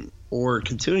rebooting or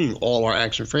continuing all our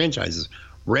action franchises.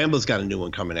 Rambo's got a new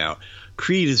one coming out.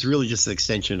 Creed is really just an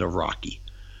extension of Rocky.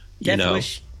 Death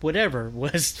Wish, whatever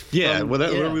was.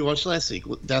 Whatever we watched last week.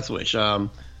 Death Wish.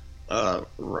 Rambo,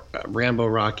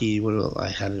 Rocky. What I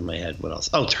had it in my head? What else?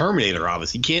 Oh, Terminator.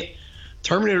 Obviously, you can't.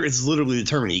 Terminator is literally the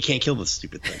Terminator. You can't kill this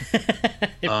stupid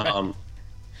thing.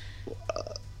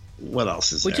 What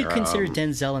else is Would there? you consider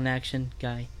Denzel an action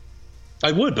guy?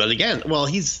 I would, but again, well,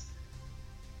 he's.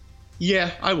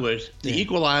 Yeah, I would. The Yeah.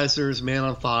 Equalizers, Man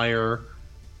on Fire.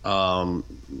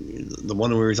 The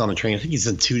one where he's on a train. I think he's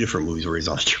in 2 different movies where he's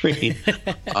on a train.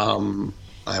 And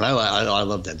I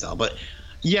love Denzel, but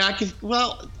yeah, I could.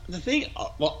 Well, the thing.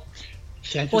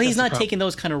 He's not taking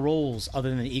those kind of roles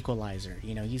other than the Equalizer.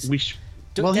 He's. He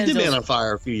did Man on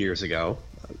Fire a few years ago.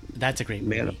 That's a great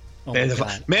movie. Oh my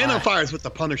God. Man on Fire is what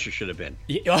the Punisher should have been.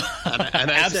 Yeah.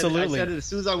 And Absolutely. I said it as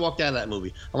soon as I walked out of that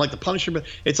movie. I'm like, the Punisher. But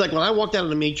it's like when I walked out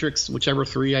of the Matrix, whichever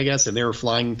 3, I guess, and they were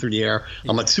flying through the air.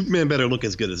 I'm like, Superman better look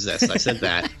as good as this. I said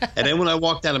that. And then when I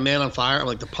walked out of Man on Fire, I'm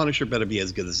like, the Punisher better be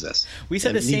as good as this. We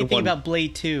said and the same thing one... about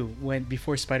Blade 2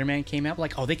 before Spider-Man came out.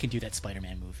 Like, oh, they can do that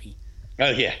Spider-Man movie. Oh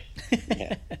yeah.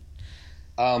 Yeah.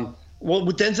 Well,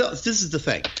 with Denzel, this is the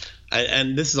thing.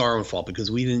 And this is our own fault because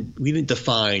we didn't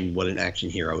define what an action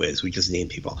hero is. We just named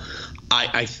people.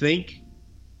 I think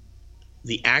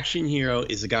the action hero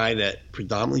is a guy that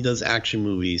predominantly does action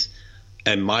movies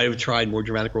and might have tried more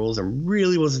dramatic roles and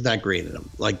really wasn't that great at them.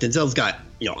 Like Denzel's got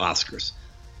Oscars,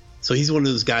 so he's one of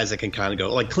those guys that can kind of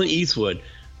go like Clint Eastwood.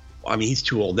 I mean, he's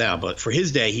too old now, but for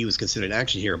his day, he was considered an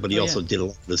action hero. But he also did a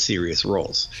lot of the serious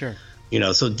roles. Sure.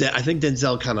 So I think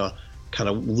Denzel kind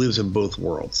of lives in both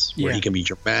worlds where he can be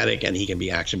dramatic and he can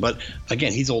be action. But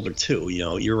again, he's older too.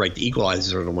 You're right. The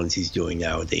Equalizers are the ones he's doing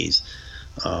nowadays.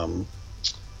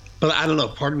 But I don't know.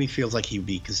 Part of me feels like he'd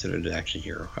be considered an action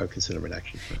hero. I would consider him an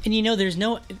action hero. And there's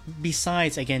no,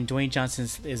 besides, again, Dwayne Johnson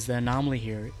is the anomaly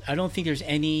here. I don't think there's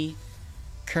any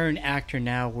current actor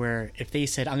now where if they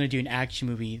said, I'm going to do an action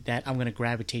movie that I'm going to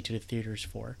gravitate to the theaters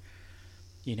for.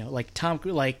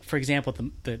 Like for example,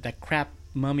 that crap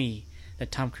Mummy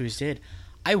that Tom Cruise did,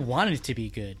 I wanted it to be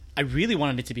good. I really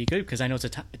wanted it to be good because I know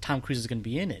Tom Cruise is going to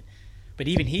be in it. But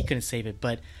even he couldn't save it.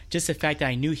 But just the fact that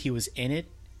I knew he was in it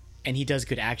and he does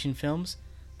good action films,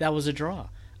 that was a draw.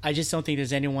 I just don't think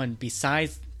there's anyone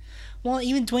besides,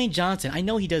 even Dwayne Johnson. I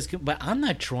know he does good, but I'm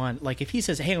not drawn. Like if he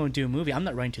says, hey, I'm going to do a movie, I'm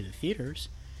not running to the theaters.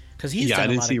 Because he's done I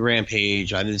didn't see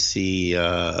Rampage. I didn't see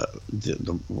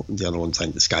the other ones,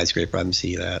 like the Skyscraper. I didn't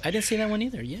see that. I didn't see that one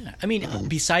either, yeah. I mean,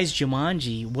 besides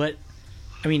Jumanji,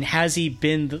 has he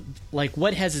been,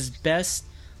 what has his best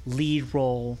lead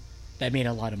role that made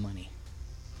a lot of money?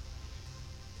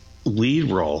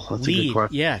 Lead role? That's a good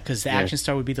question. Yeah, because the action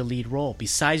star would be the lead role,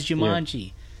 besides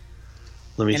Jumanji.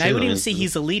 Yeah. And I wouldn't even say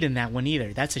he's the lead in that one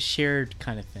either. That's a shared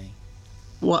kind of thing.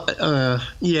 Well,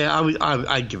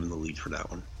 I'd give him the lead for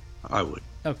that one. I would.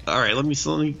 Okay. All right, let me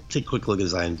take a quick look at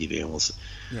his IMDb and we'll see.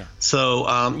 Yeah.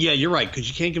 So, you're right, because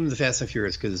you can't give him the Fast and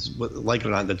Furious because, like it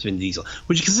or not, that's Vin Diesel.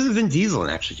 Would you consider Vin Diesel an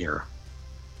action hero?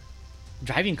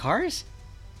 Driving cars?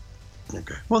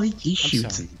 Okay. Well, he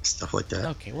shoots and stuff like that.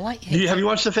 Okay. Well, have you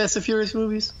watched the Fast and Furious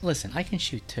movies? Listen, I can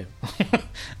shoot too.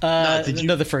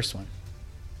 No, the first one.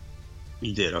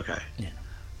 You did. Okay. Yeah.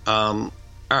 All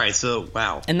right. So,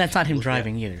 wow. And that's not him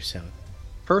driving either. So.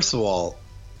 First of all,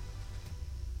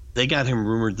 they got him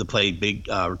rumored to play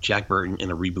Jack Burton in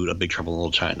a reboot of Big Trouble in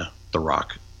Little China. The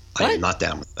Rock. What? I am not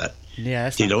down with that. Yeah,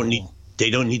 that's they not don't cool. They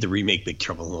don't need to remake Big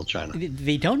Trouble in Little China.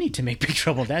 They don't need to make Big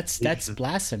Trouble. That's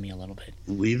blasphemy a little bit.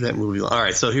 Leave that movie alone. All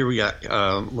right, so here we got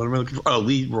what am I looking for? Oh,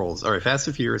 lead roles. All right, Fast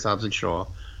and Furious, Hobbs and Shaw,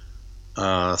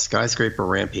 Skyscraper,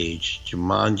 Rampage,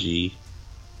 Jumanji,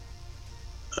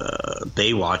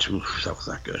 Baywatch. Oof, that was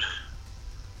not good.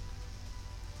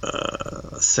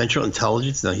 Central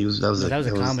Intelligence. No, that was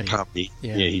a comedy.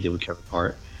 Yeah, he did with Kevin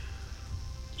Hart.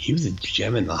 He was a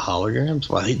gem in the holograms.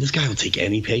 Wow, this guy will take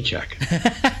any paycheck.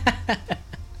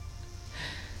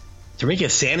 To make a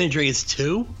San Andreas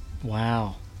 2?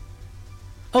 Wow.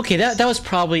 Okay, that's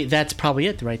probably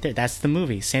it right there. That's the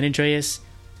movie, San Andreas.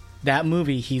 That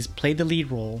movie, he's played the lead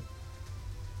role.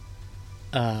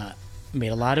 Made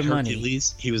a lot of money.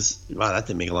 He was that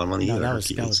didn't make a lot of money either.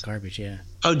 That was garbage. Yeah.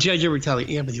 Oh, G.I. Joe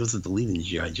Retaliation. Yeah, but he wasn't the lead in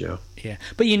G.I. Joe. Yeah,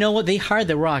 but you know what? They hired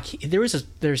The Rock.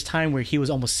 There's time where he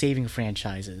was almost saving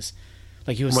franchises.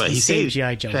 Like he saved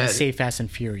G.I. Joe. He saved Fast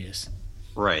and Furious.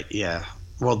 Right. Yeah.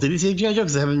 Well, did he save G.I. Joe?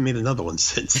 Because I haven't made another one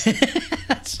since.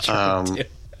 That's true. Too.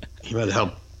 He might have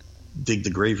helped dig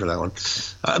the grave for that one,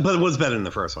 but it was better than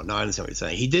the first one. No, I understand what you're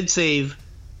saying. He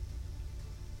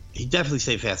definitely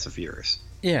saved Fast and Furious.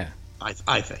 Yeah.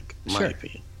 I think, in my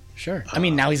opinion. Sure. I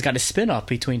mean, now he's got a spin-off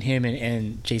between him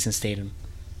and Jason Statham.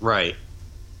 Right.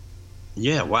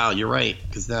 Yeah, wow, you're right.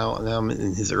 Because now I'm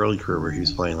in his early career where he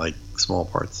was playing, like, small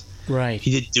parts. Right.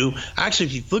 He did do... Actually,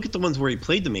 if you look at the ones where he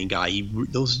played the main guy,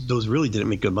 those really didn't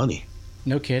make good money.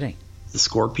 No kidding. The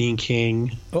Scorpion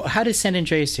King. Well, how did San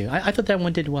Andreas do? I thought that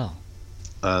one did well.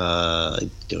 I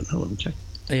don't know. Let me check.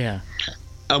 Yeah.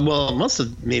 Well, it must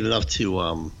have made enough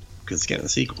to... because it's getting a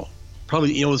sequel.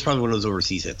 Probably, it was probably one of those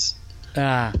overseas hits.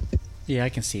 Yeah, I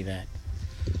can see that.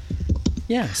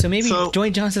 Yeah, so maybe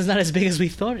Dwayne Johnson's not as big as we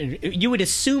thought. You would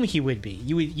assume he would be.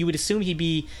 You would assume he'd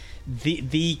be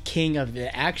the king of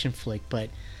the action flick. But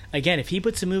again, if he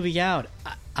puts a movie out,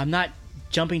 I'm not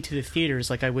jumping to the theaters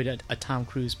like I would a Tom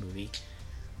Cruise movie.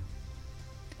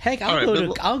 Heck,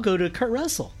 I'll go to Kurt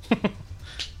Russell.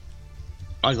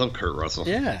 I love Kurt Russell.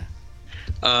 Yeah.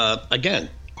 again,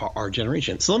 our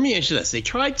generation. So let me ask you this: they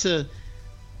tried to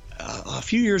a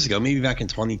few years ago, maybe back in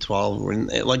 2012, when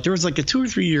like there was like a 2 or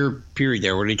 3 year period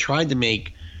there where they tried to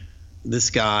make this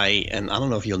guy, and I don't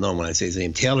know if you'll know him when I say his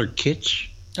name, Taylor Kitsch.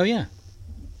 Oh yeah.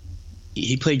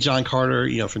 He played John Carter,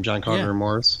 from John Carter and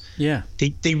Mars. Yeah.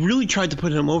 They really tried to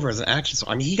put him over as an action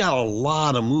star. I mean, he got a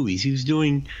lot of movies. He was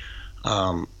doing,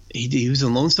 he was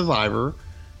in Lone Survivor.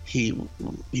 He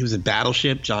was in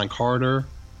Battleship, John Carter,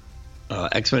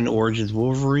 X-Men Origins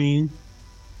Wolverine.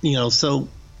 So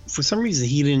for some reason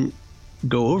he didn't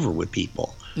go over with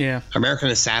people. Yeah. American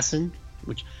Assassin,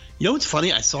 which, what's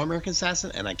funny? I saw American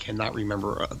Assassin and I cannot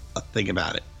remember a thing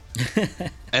about it.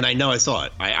 And I know I saw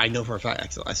it. I know for a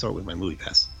fact I saw it with my movie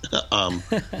pass.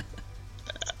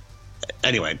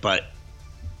 Anyway, but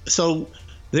so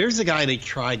there's a guy they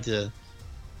tried to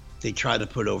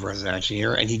put over as an action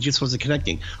hero, and he just wasn't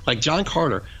connecting. Like John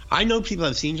Carter, I know people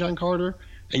have seen John Carter,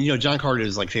 and John Carter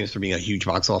is like famous for being a huge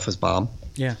box office bomb.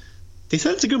 Yeah, they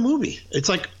said it's a good movie. It's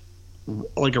like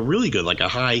a really good, like a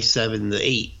high 7 to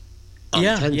 8.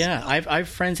 Yeah. I've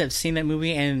friends that have seen that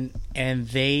movie and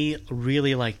they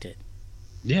really liked it.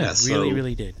 Yeah, they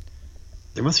really did.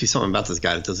 There must be something about this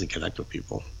guy that doesn't connect with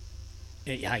people.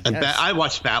 Yeah, I guess. I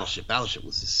watched Battleship. Battleship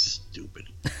was just stupid.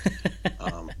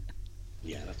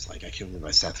 Yeah, that's like I can't believe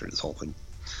I sat through this whole thing.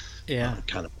 Yeah,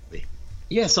 kind of movie.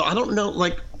 Yeah, so I don't know.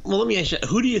 Like, well, let me ask you: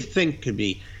 who do you think could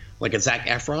be like a Zac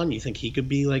Efron? You think he could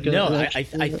be like a? No, I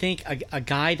think a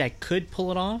guy that could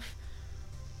pull it off.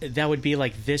 That would be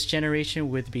like this generation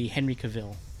would be Henry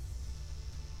Cavill.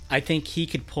 I think he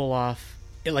could pull off,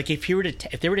 like if they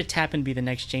were to tap and be the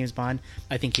next James Bond,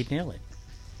 I think he'd nail it.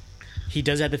 He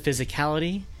does have the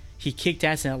physicality. He kicked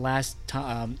ass in that last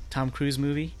Tom Cruise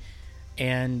movie,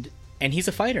 and he's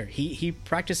a fighter. He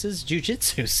practices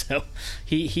jiu-jitsu, so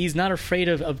he's not afraid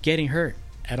of getting hurt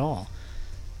at all.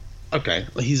 Okay,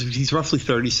 well, he's roughly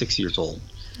 36 years old.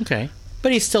 Okay.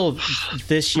 But he's still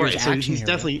this year's right, so action he's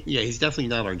hero. He's definitely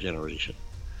not our generation.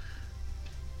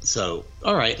 So,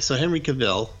 all right, so Henry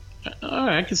Cavill, all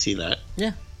right, I can see that.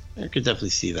 Yeah, I could definitely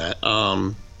see that.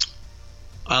 I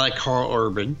like Carl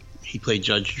Urban. He played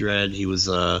Judge Dredd. He was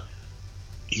the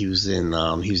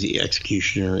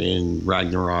executioner in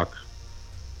Ragnarok.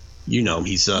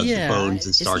 He's the Bones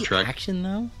in Star Trek. Action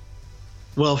though.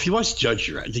 Well, if you watch Judge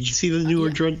Dredd, did you see the newer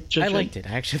Judge Dredd? I liked it.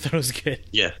 I actually thought it was good.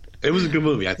 Yeah. It was a good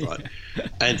movie, I thought.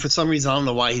 And for some reason, I don't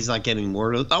know why he's not getting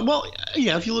more.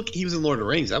 If you look, he was in Lord of the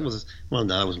Rings. That was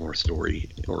more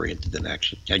story oriented than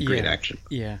action. He had great action.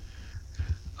 Yeah.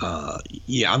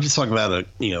 I'm just talking about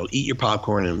eat your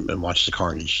popcorn and watch the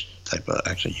carnage type of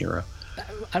action hero.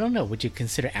 I don't know. Would you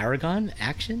consider Aragon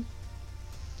action?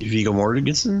 Viggo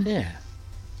Mortensen? Yeah.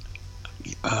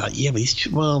 But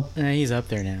he's up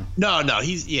there now. No,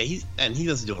 he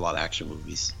doesn't do a lot of action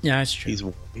movies. Yeah, that's true.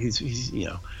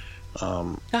 He's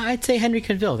I'd say Henry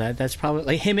Cavill. That's probably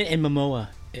like him and Momoa.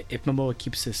 If Momoa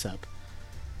keeps this up.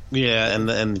 Yeah,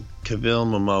 and Cavill,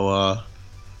 Momoa.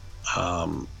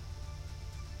 I'm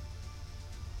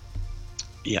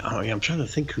trying to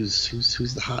think who's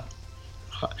the hot.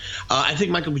 I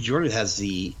think Michael B. Jordan has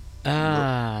the.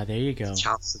 There you go.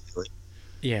 Chops to it.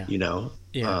 Yeah.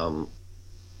 Yeah.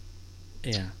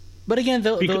 Yeah. But again,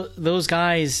 those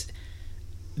guys,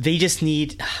 they just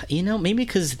need, maybe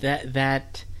because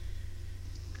that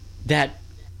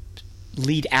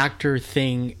lead actor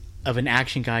thing of an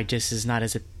action guy just is not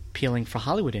as appealing for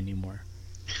Hollywood anymore.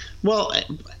 Well,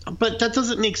 but that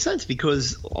doesn't make sense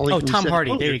because Tom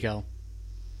Hardy, there you go.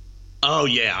 Oh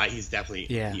yeah, he's definitely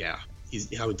yeah.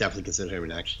 I would definitely consider him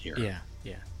an action hero. Yeah.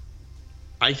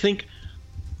 I think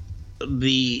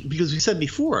because we said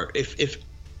before, if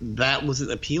that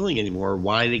wasn't appealing anymore,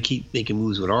 why do they keep making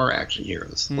moves with our action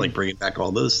heroes? Like bringing back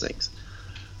all those things.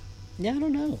 Yeah, I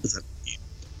don't know.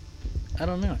 I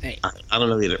don't know. Hey. I don't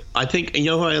know either. I think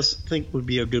who I else think would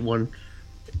be a good one,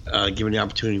 given the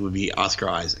opportunity, would be Oscar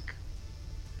Isaac.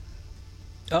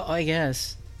 Oh, I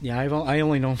guess. Yeah, I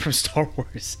only know him from Star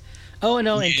Wars. Oh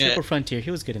no, and Triple Frontier,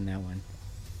 he was good in that one.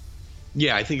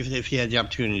 Yeah, I think if he had the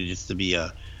opportunity just to be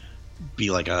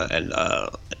like an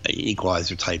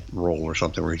Equalizer type role or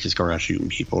something where he's just going around shooting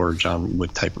people, or John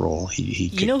Wick type role, he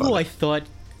you know who I thought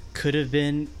could have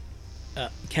been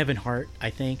Kevin Hart.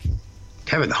 I think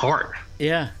Kevin Hart.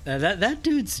 Yeah, that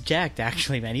dude's jacked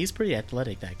actually, man. He's pretty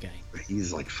athletic, that guy.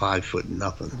 He's like 5 foot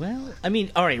nothing. Well, I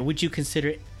mean, all right, would you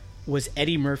consider was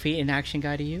Eddie Murphy an action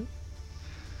guy to you?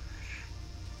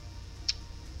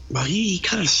 Well, he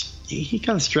kind of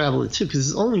straddled it too, because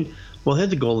it's only he had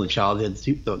the Golden Child, he had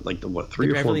three or four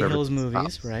Beverly Hills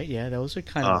movies, right? Yeah, those are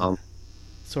kind of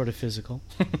sort of physical.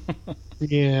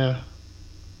 Yeah,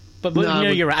 But No, you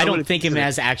know, you're right. I don't wouldn't think him consider-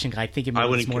 as action guy. I think him I as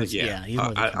wouldn't. more. Yeah, He's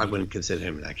more. I wouldn't consider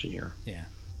him an action hero. Yeah.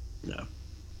 No.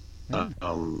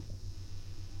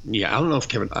 Yeah, I don't know if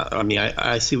Kevin. I mean,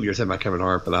 I see what you're saying about Kevin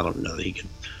Hart, but I don't know that he can.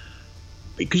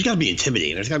 Because you got to be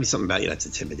intimidating. There's got to be something about you that's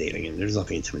intimidating, and there's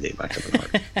nothing intimidating about Kevin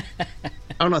Hart.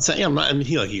 I'm not saying. Yeah, I'm not. I mean,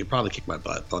 he could probably kick my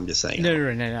butt, but I'm just saying.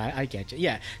 No. I get you.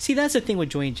 Yeah. See, that's the thing with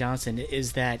Dwayne Johnson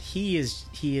is that his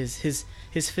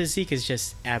physique is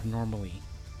just abnormally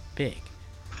big.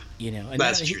 You know, and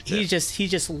That's true, too. he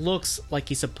just looks like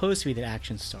he's supposed to be the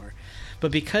action star,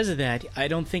 but because of that, I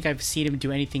don't think I've seen him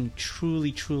do anything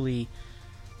truly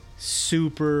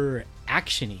super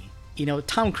actiony. You know,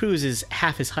 Tom Cruise is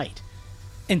half his height,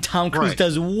 and Tom Cruise Right.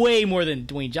 does way more than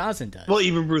Dwayne Johnson does. Well,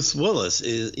 even Bruce Willis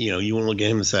is. You know, you want to look at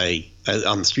him and say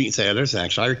on the street and say, "Oh, there's an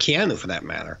action," or Keanu for that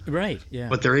matter. Right? Yeah.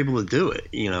 But they're able to do it.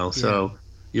 You know, so.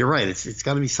 You're right. It's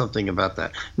got to be something about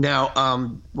that.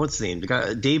 Now, what's his name? The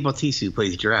guy, Dave Bautista, who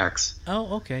plays Drax.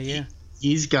 Oh, okay, yeah.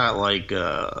 He's got like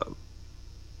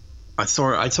I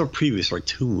saw previous like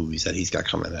 2 movies that he's got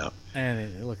coming out.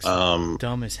 And it looks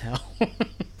dumb as hell.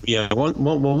 Yeah,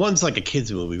 one's like a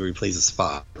kids movie where he plays a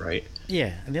spy, right?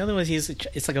 Yeah, and the other one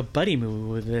it's like a buddy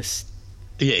movie with this.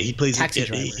 Yeah, he plays Taxi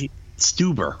driver.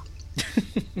 Stuber.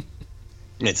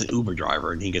 And it's an Uber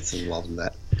driver, and he gets involved in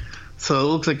that. So it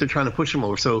looks like they're trying to push him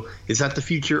over. So is that the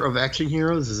future of action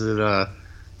heroes? Is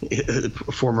it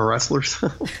former wrestlers?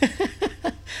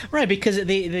 Right, because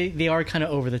they are kind of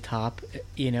over the top,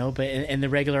 you know, but and the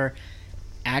regular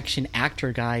action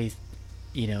actor guy,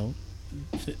 you know,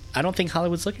 I don't think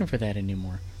Hollywood's looking for that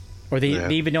anymore. Or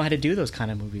they even know how to do those kind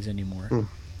of movies anymore.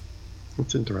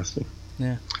 That's interesting.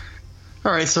 Yeah.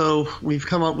 All right, so we've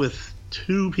come up with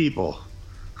 2 people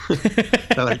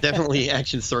that are definitely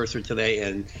action stars for today,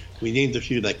 and we named a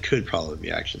few that could probably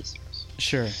be action stars.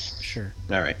 Sure.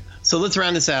 All right, so let's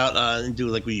round this out and do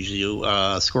like we usually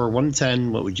do. Score 1 to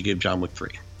 10. What would you give John Wick 3?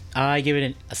 I give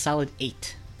it a solid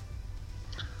 8.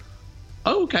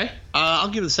 Oh, okay. I'll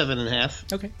give it a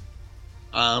 7.5. Okay.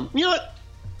 You know what?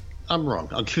 I'm wrong.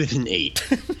 I'll give it an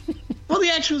 8. Well, the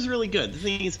action was really good. The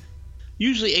thing is,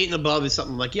 usually 8 and above is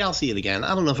something like, yeah, I'll see it again.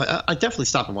 I don't know if I definitely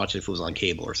stop and watch it if it was on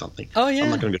cable or something. Oh, yeah.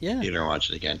 I'm not going to go to Yeah. the theater and watch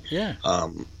it again. Yeah.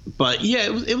 But yeah,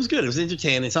 it was good. It was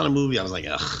entertaining. It's not a movie. I was like,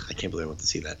 ugh, I can't believe I went to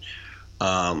see that.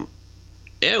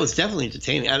 It was definitely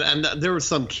entertaining. And there were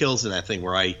some kills in that thing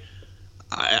where I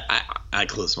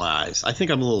closed my eyes. I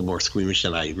think I'm a little more squeamish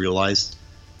than I realized.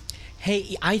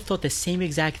 Hey, I thought the same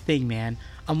exact thing, man.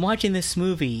 I'm watching this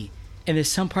movie, and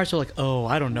there's some parts where like, oh,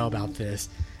 I don't know about this.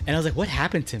 And I was like, what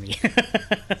happened to me?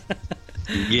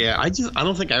 Yeah, I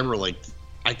don't think I ever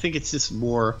I think it's just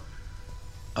more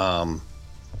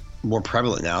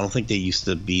prevalent now. I don't think they used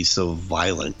to be so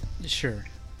violent. Sure.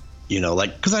 You know,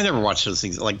 like, because I never watched those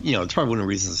things. Like, you know, it's probably one of the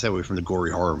reasons I stay away from the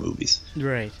gory horror movies.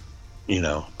 Right. You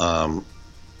know,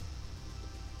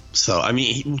 so I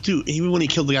mean, dude, even when he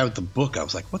killed the guy with the book, I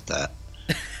was like, what the?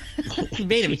 He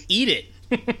made him eat it.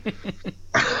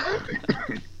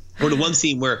 Or the one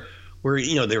scene where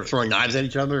you know they were throwing knives at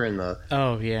each other, and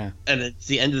Oh, yeah. and it's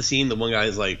the end of the scene. The one guy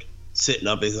is like sitting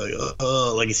up, he's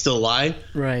like he's still alive.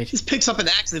 Right. Just picks up an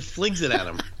axe and flings it at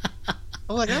him.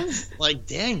 I'm like, I was like,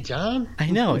 dang, John. I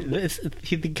know.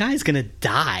 The guy's going to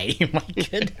die. My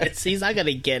goodness. He's not going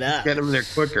to get up. Get him there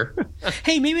quicker.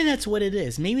 Hey, maybe that's what it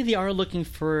is. Maybe they are looking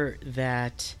for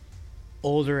that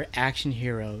older action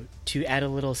hero to add a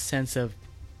little sense of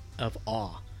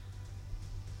awe.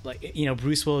 Like, you know,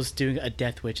 Bruce Willis doing a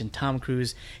Death Wish, and Tom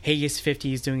Cruise, hey, he's 50,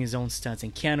 he's doing his own stunts,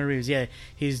 and Keanu Reeves, yeah,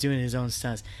 he's doing his own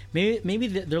stunts. Maybe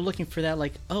they're looking for that,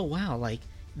 like, oh, wow, like,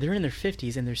 they're in their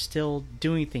 50s and they're still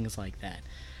doing things like that.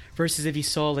 Versus if you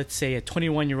saw, let's say, a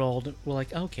 21-year-old, we're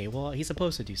like, okay, well, he's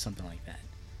supposed to do something like that.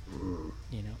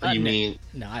 You know? You mean?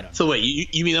 No, I don't know. So wait,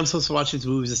 you mean I'm supposed to watch these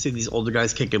movies and see these older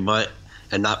guys kicking butt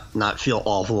and not feel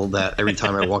awful that every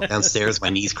time I walk downstairs my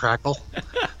knees crackle?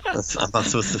 I'm not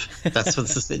supposed to. That's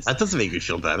what's that doesn't make me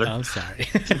feel better. I'm sorry.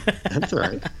 That's all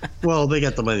right. Well, they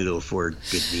got the money to afford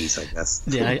good knees, I guess.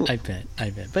 Yeah, I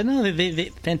bet. But no, they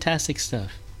fantastic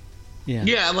stuff. Yeah.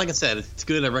 Yeah, like I said, it's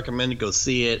good. I recommend it. Go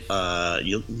see it.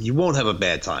 You won't have a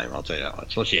bad time. I'll tell you that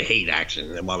much. Unless you hate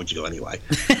action, then why would you go anyway?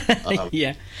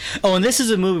 Yeah. Oh, and this is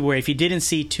a movie where if you didn't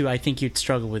see 2, I think you'd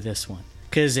struggle with this one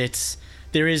because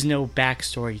there is no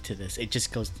backstory to this. It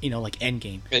just goes, you know, like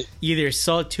Endgame. You either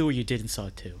saw 2 or you didn't saw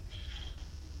 2.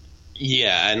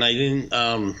 Yeah, and I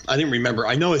didn't remember.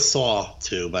 I know I saw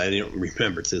 2, but I didn't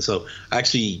remember 2. So I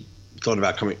actually thought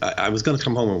about coming. I was going to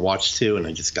come home and watch 2, and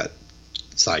I just got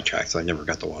sidetracked, so I never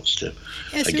got to watch 2.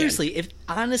 Yeah, seriously. If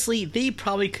honestly, they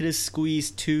probably could have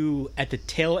squeezed 2 at the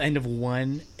tail end of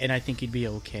 1, and I think you'd be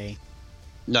okay.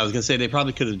 No, I was gonna say they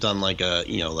probably could have done like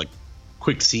like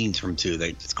quick scenes from 2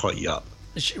 that just caught you up.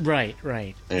 Right.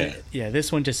 Yeah.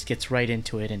 This one just gets right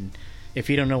into it, and if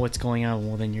you don't know what's going on,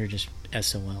 well, then you're just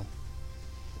SOL.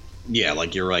 Yeah,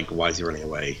 like you're like, why is he running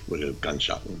away with a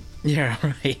gunshot? Yeah,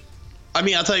 right. I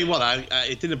mean, I'll tell you what,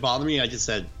 it didn't bother me. I just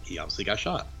said he obviously got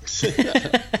shot,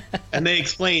 and they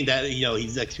explained that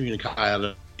he's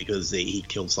excommunicated because he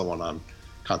killed someone on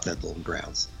Continental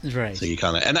grounds. Right. So you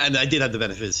kind of and I did have the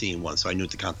benefit of seeing one, so I knew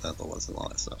what the Continental was and all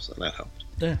that stuff. So that helped.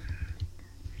 Yeah.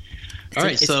 All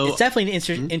right, so it's definitely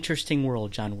an interesting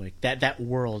world, John Wick. That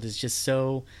world is just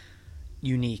so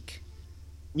unique.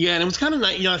 Yeah, and it was kind of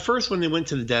nice. At first when they went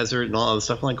to the desert and all that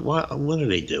stuff, I'm like, what are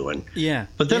they doing? Yeah.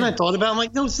 But then I thought about it, I'm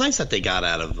like, no, it's nice that they got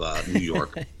out of New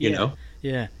York, you know?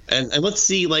 Yeah. And let's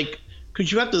see,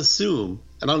 because you have to assume,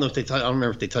 and I don't know if I don't remember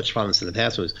if they touched upon this in the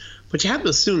past movies, but you have to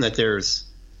assume that there's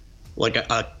like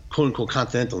a quote-unquote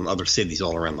Continental in other cities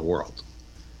all around the world.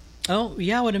 Oh,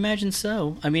 yeah, I would imagine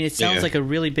so. I mean, it sounds like a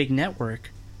really big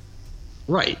network.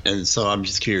 Right, and so I'm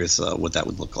just curious what that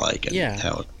would look like. And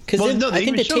how because I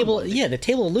think the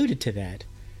table alluded to that.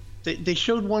 They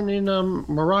showed one in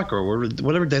Morocco or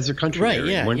whatever desert country. Right,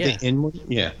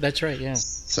 yeah. That's right, yeah.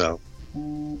 So.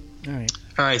 All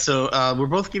right. So we're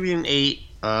both giving an 8.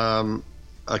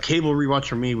 A cable rewatch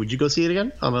for me. Would you go see it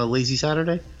again on a lazy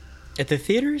Saturday? At the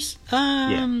theaters?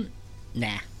 Nah.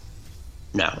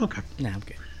 No, okay. Nah,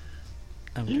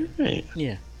 I'm good. Right.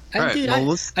 Yeah. Dude,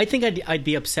 I think I'd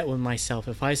be upset with myself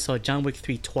if I saw John Wick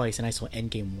 3 twice and I saw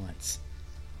Endgame once.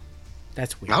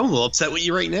 That's weird. I'm a little upset with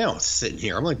you right now, sitting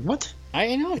here. I'm like, what?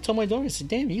 I know. I told my daughter, I said,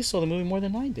 damn, you saw the movie more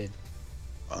than I did.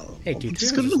 Hey, dude,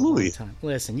 just go to the movie.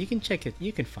 Listen, you can check it.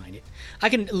 You can find it. I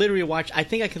think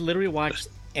I could literally watch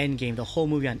Endgame, the whole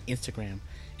movie, on Instagram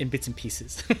in bits and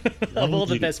pieces of all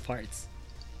the best parts.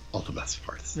 All the best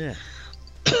parts. Yeah.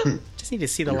 Just need to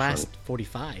see the last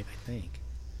 45, I think.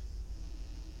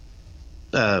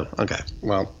 Okay.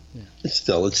 Well, it's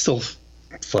still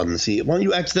fun to see. Why don't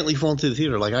you accidentally fall into the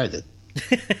theater like I did?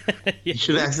 You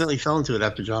should have accidentally fell into it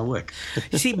after John Wick.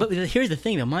 You see, but here's the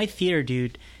thing, though. My theater,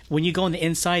 dude, when you go on the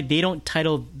inside, they don't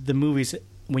title the movies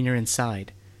when you're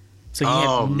inside. So you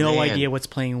have no idea what's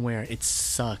playing where. It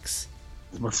sucks.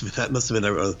 That must have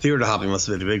been theater hopping must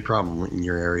have been a big problem in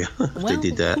your area if they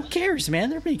did that. Who cares, man?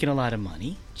 They're making a lot of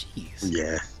money. Jeez.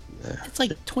 Yeah. It's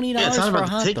like $20 for a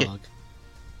hot dog.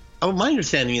 Oh, my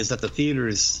understanding is that the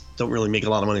theaters don't really make a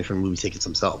lot of money from movie tickets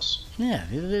themselves. Yeah,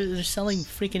 they're selling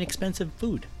freaking expensive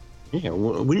food. Yeah,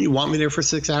 wouldn't you want me there for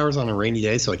 6 hours on a rainy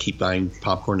day so I keep buying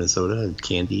popcorn and soda and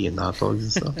candy and hot dogs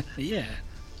and stuff? Yeah.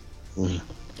 Mm.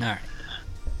 All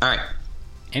right.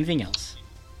 Anything else?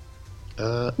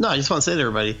 No, I just want to say to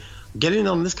everybody, getting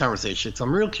on this conversation, so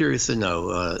I'm real curious to know,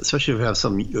 especially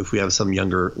if we have some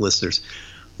younger listeners,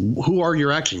 who are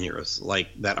your action heroes, like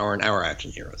that aren't our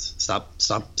action heroes? Stop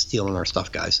stealing our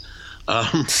stuff, guys.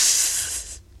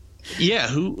 Yeah,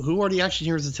 who are the action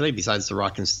heroes of today besides The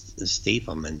Rock and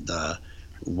Statham, and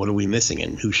what are we missing,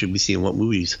 and who should we see in what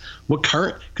movies?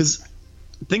 Because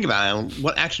think about it,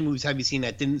 what action movies have you seen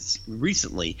that didn't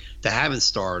recently that haven't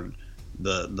starred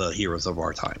the heroes of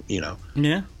our time?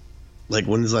 Yeah. Like,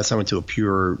 when was the last time I went to a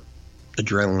pure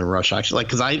adrenaline rush? Actually,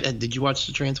 did you watch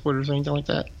The Transporters or anything like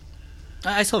that?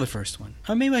 I saw the first one.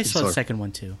 Or maybe I saw the second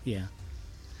one too. Yeah.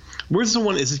 Where's the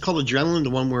one? Is it called Adrenaline?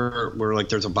 The one where like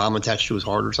there's a bomb attached to his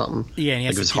heart or something? Yeah, and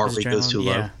like his heart rate goes too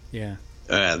low. Yeah.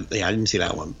 Yeah, I didn't see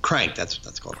that one. Crank. That's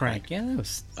called. Crank. Yeah, that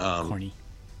was corny.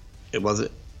 It was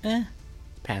it.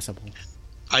 Passable.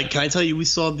 Can I tell you? We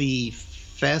saw the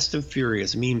Fast and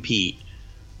Furious. Me and Pete.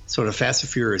 Sort of Fast and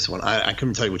Furious one. I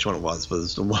couldn't tell you which one it was, but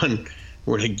it's the one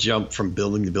where they jump from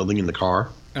building to building in the car.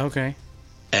 Okay.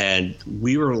 And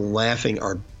we were laughing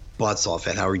our butts off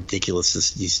at how ridiculous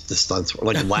the stunts were,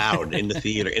 like loud in the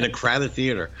theater, in a crowded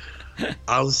theater.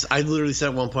 I literally said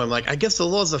at one point, I'm like, I guess the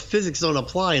laws of physics don't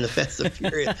apply in the Fast and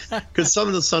Furious, because some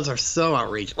of the stunts are so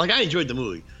outrageous. Like, I enjoyed the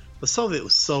movie, but some of it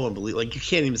was so unbelievable. Like, you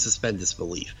can't even suspend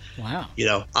disbelief. Wow.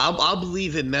 I'll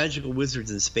believe in magical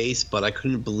wizards in space, but I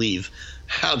couldn't believe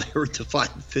how they were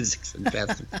defying physics in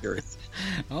Fast and Furious.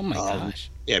 Oh my gosh.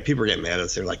 Yeah, people are getting mad at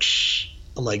us. They're like, shh.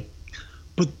 I'm like,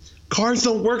 but cars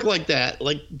don't work like that.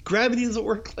 Like, gravity doesn't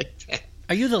work like that.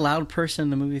 Are you the loud person in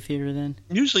the movie theater then?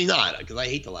 Usually not, because I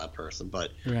hate the loud person.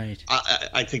 But right.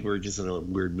 I think we're just in a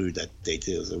weird mood that day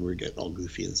too, so we're getting all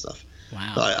goofy and stuff.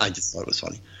 Wow. So I just thought it was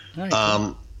funny. All right,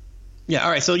 cool. Yeah.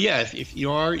 All right. So yeah, if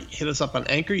you are, hit us up on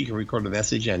Anchor. You can record a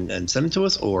message and send it to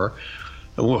us. Or,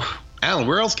 Alan,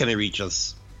 where else can they reach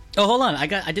us? Oh, hold on.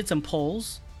 I did some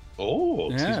polls.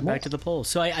 Oh, yeah. Back to the polls.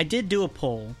 So I did do a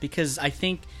poll because I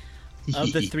think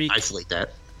of the three. Isolate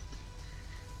that.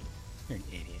 You're an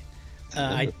idiot.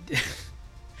 Because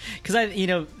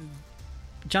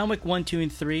John Wick 1, 2,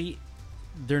 and 3,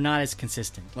 they're not as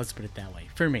consistent. Let's put it that way.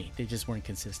 For me, they just weren't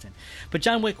consistent. But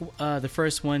John Wick, the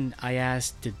first one, I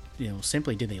asked,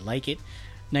 simply, did they like it?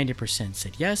 90%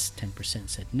 said yes, 10%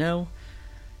 said no.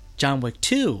 John Wick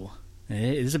 2, it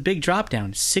is a big drop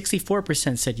down.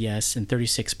 64% said yes and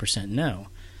 36% no.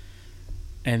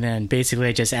 And then basically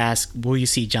I just asked, will you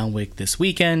see John Wick this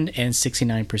weekend? And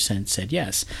 69% said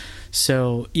yes.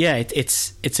 So yeah,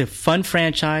 it's a fun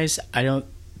franchise. I don't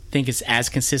think it's as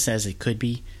consistent as it could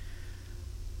be.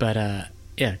 But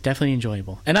yeah, definitely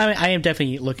enjoyable. And I am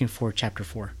definitely looking forward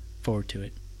to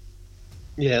it.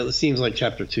 Yeah, it seems like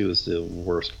Chapter 2 is the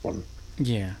worst one.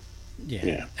 Yeah.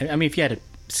 I mean, if you had to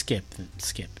skip, then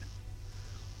skip.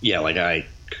 Yeah, like I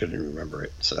couldn't remember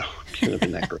it, so it couldn't have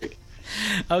been that great.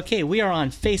 Okay, we are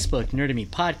on Facebook, Nerdemy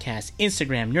Podcast,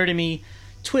 Instagram, Nerdemy,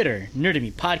 Twitter,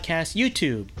 Nerdemy Podcast,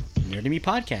 YouTube, Nerdemy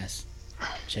Podcast.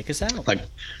 Check us out.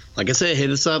 Like I said, hit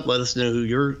us up. Let us know who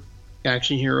your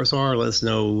action heroes are. Let us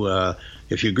know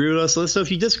if you agree with us. Let us know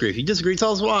if you disagree. If you disagree,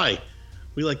 tell us why.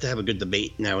 We like to have a good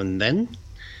debate now and then.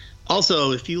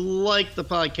 Also, if you like the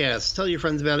podcast, tell your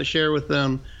friends about it. Share with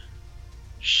them.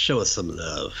 Show us some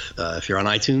love. If you're on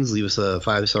iTunes, leave us a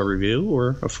 5-star review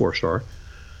or a 4-star.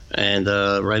 And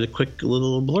write a quick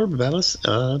little blurb about us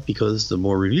because the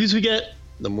more reviews we get,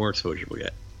 the more exposure we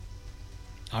get.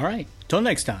 All right. Till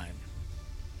next time.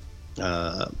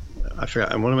 I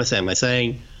forgot. What am I saying? Am I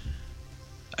saying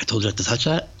I told you not to touch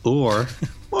that? Or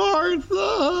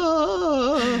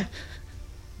Martha?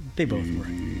 They both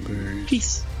were.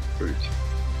 Peace.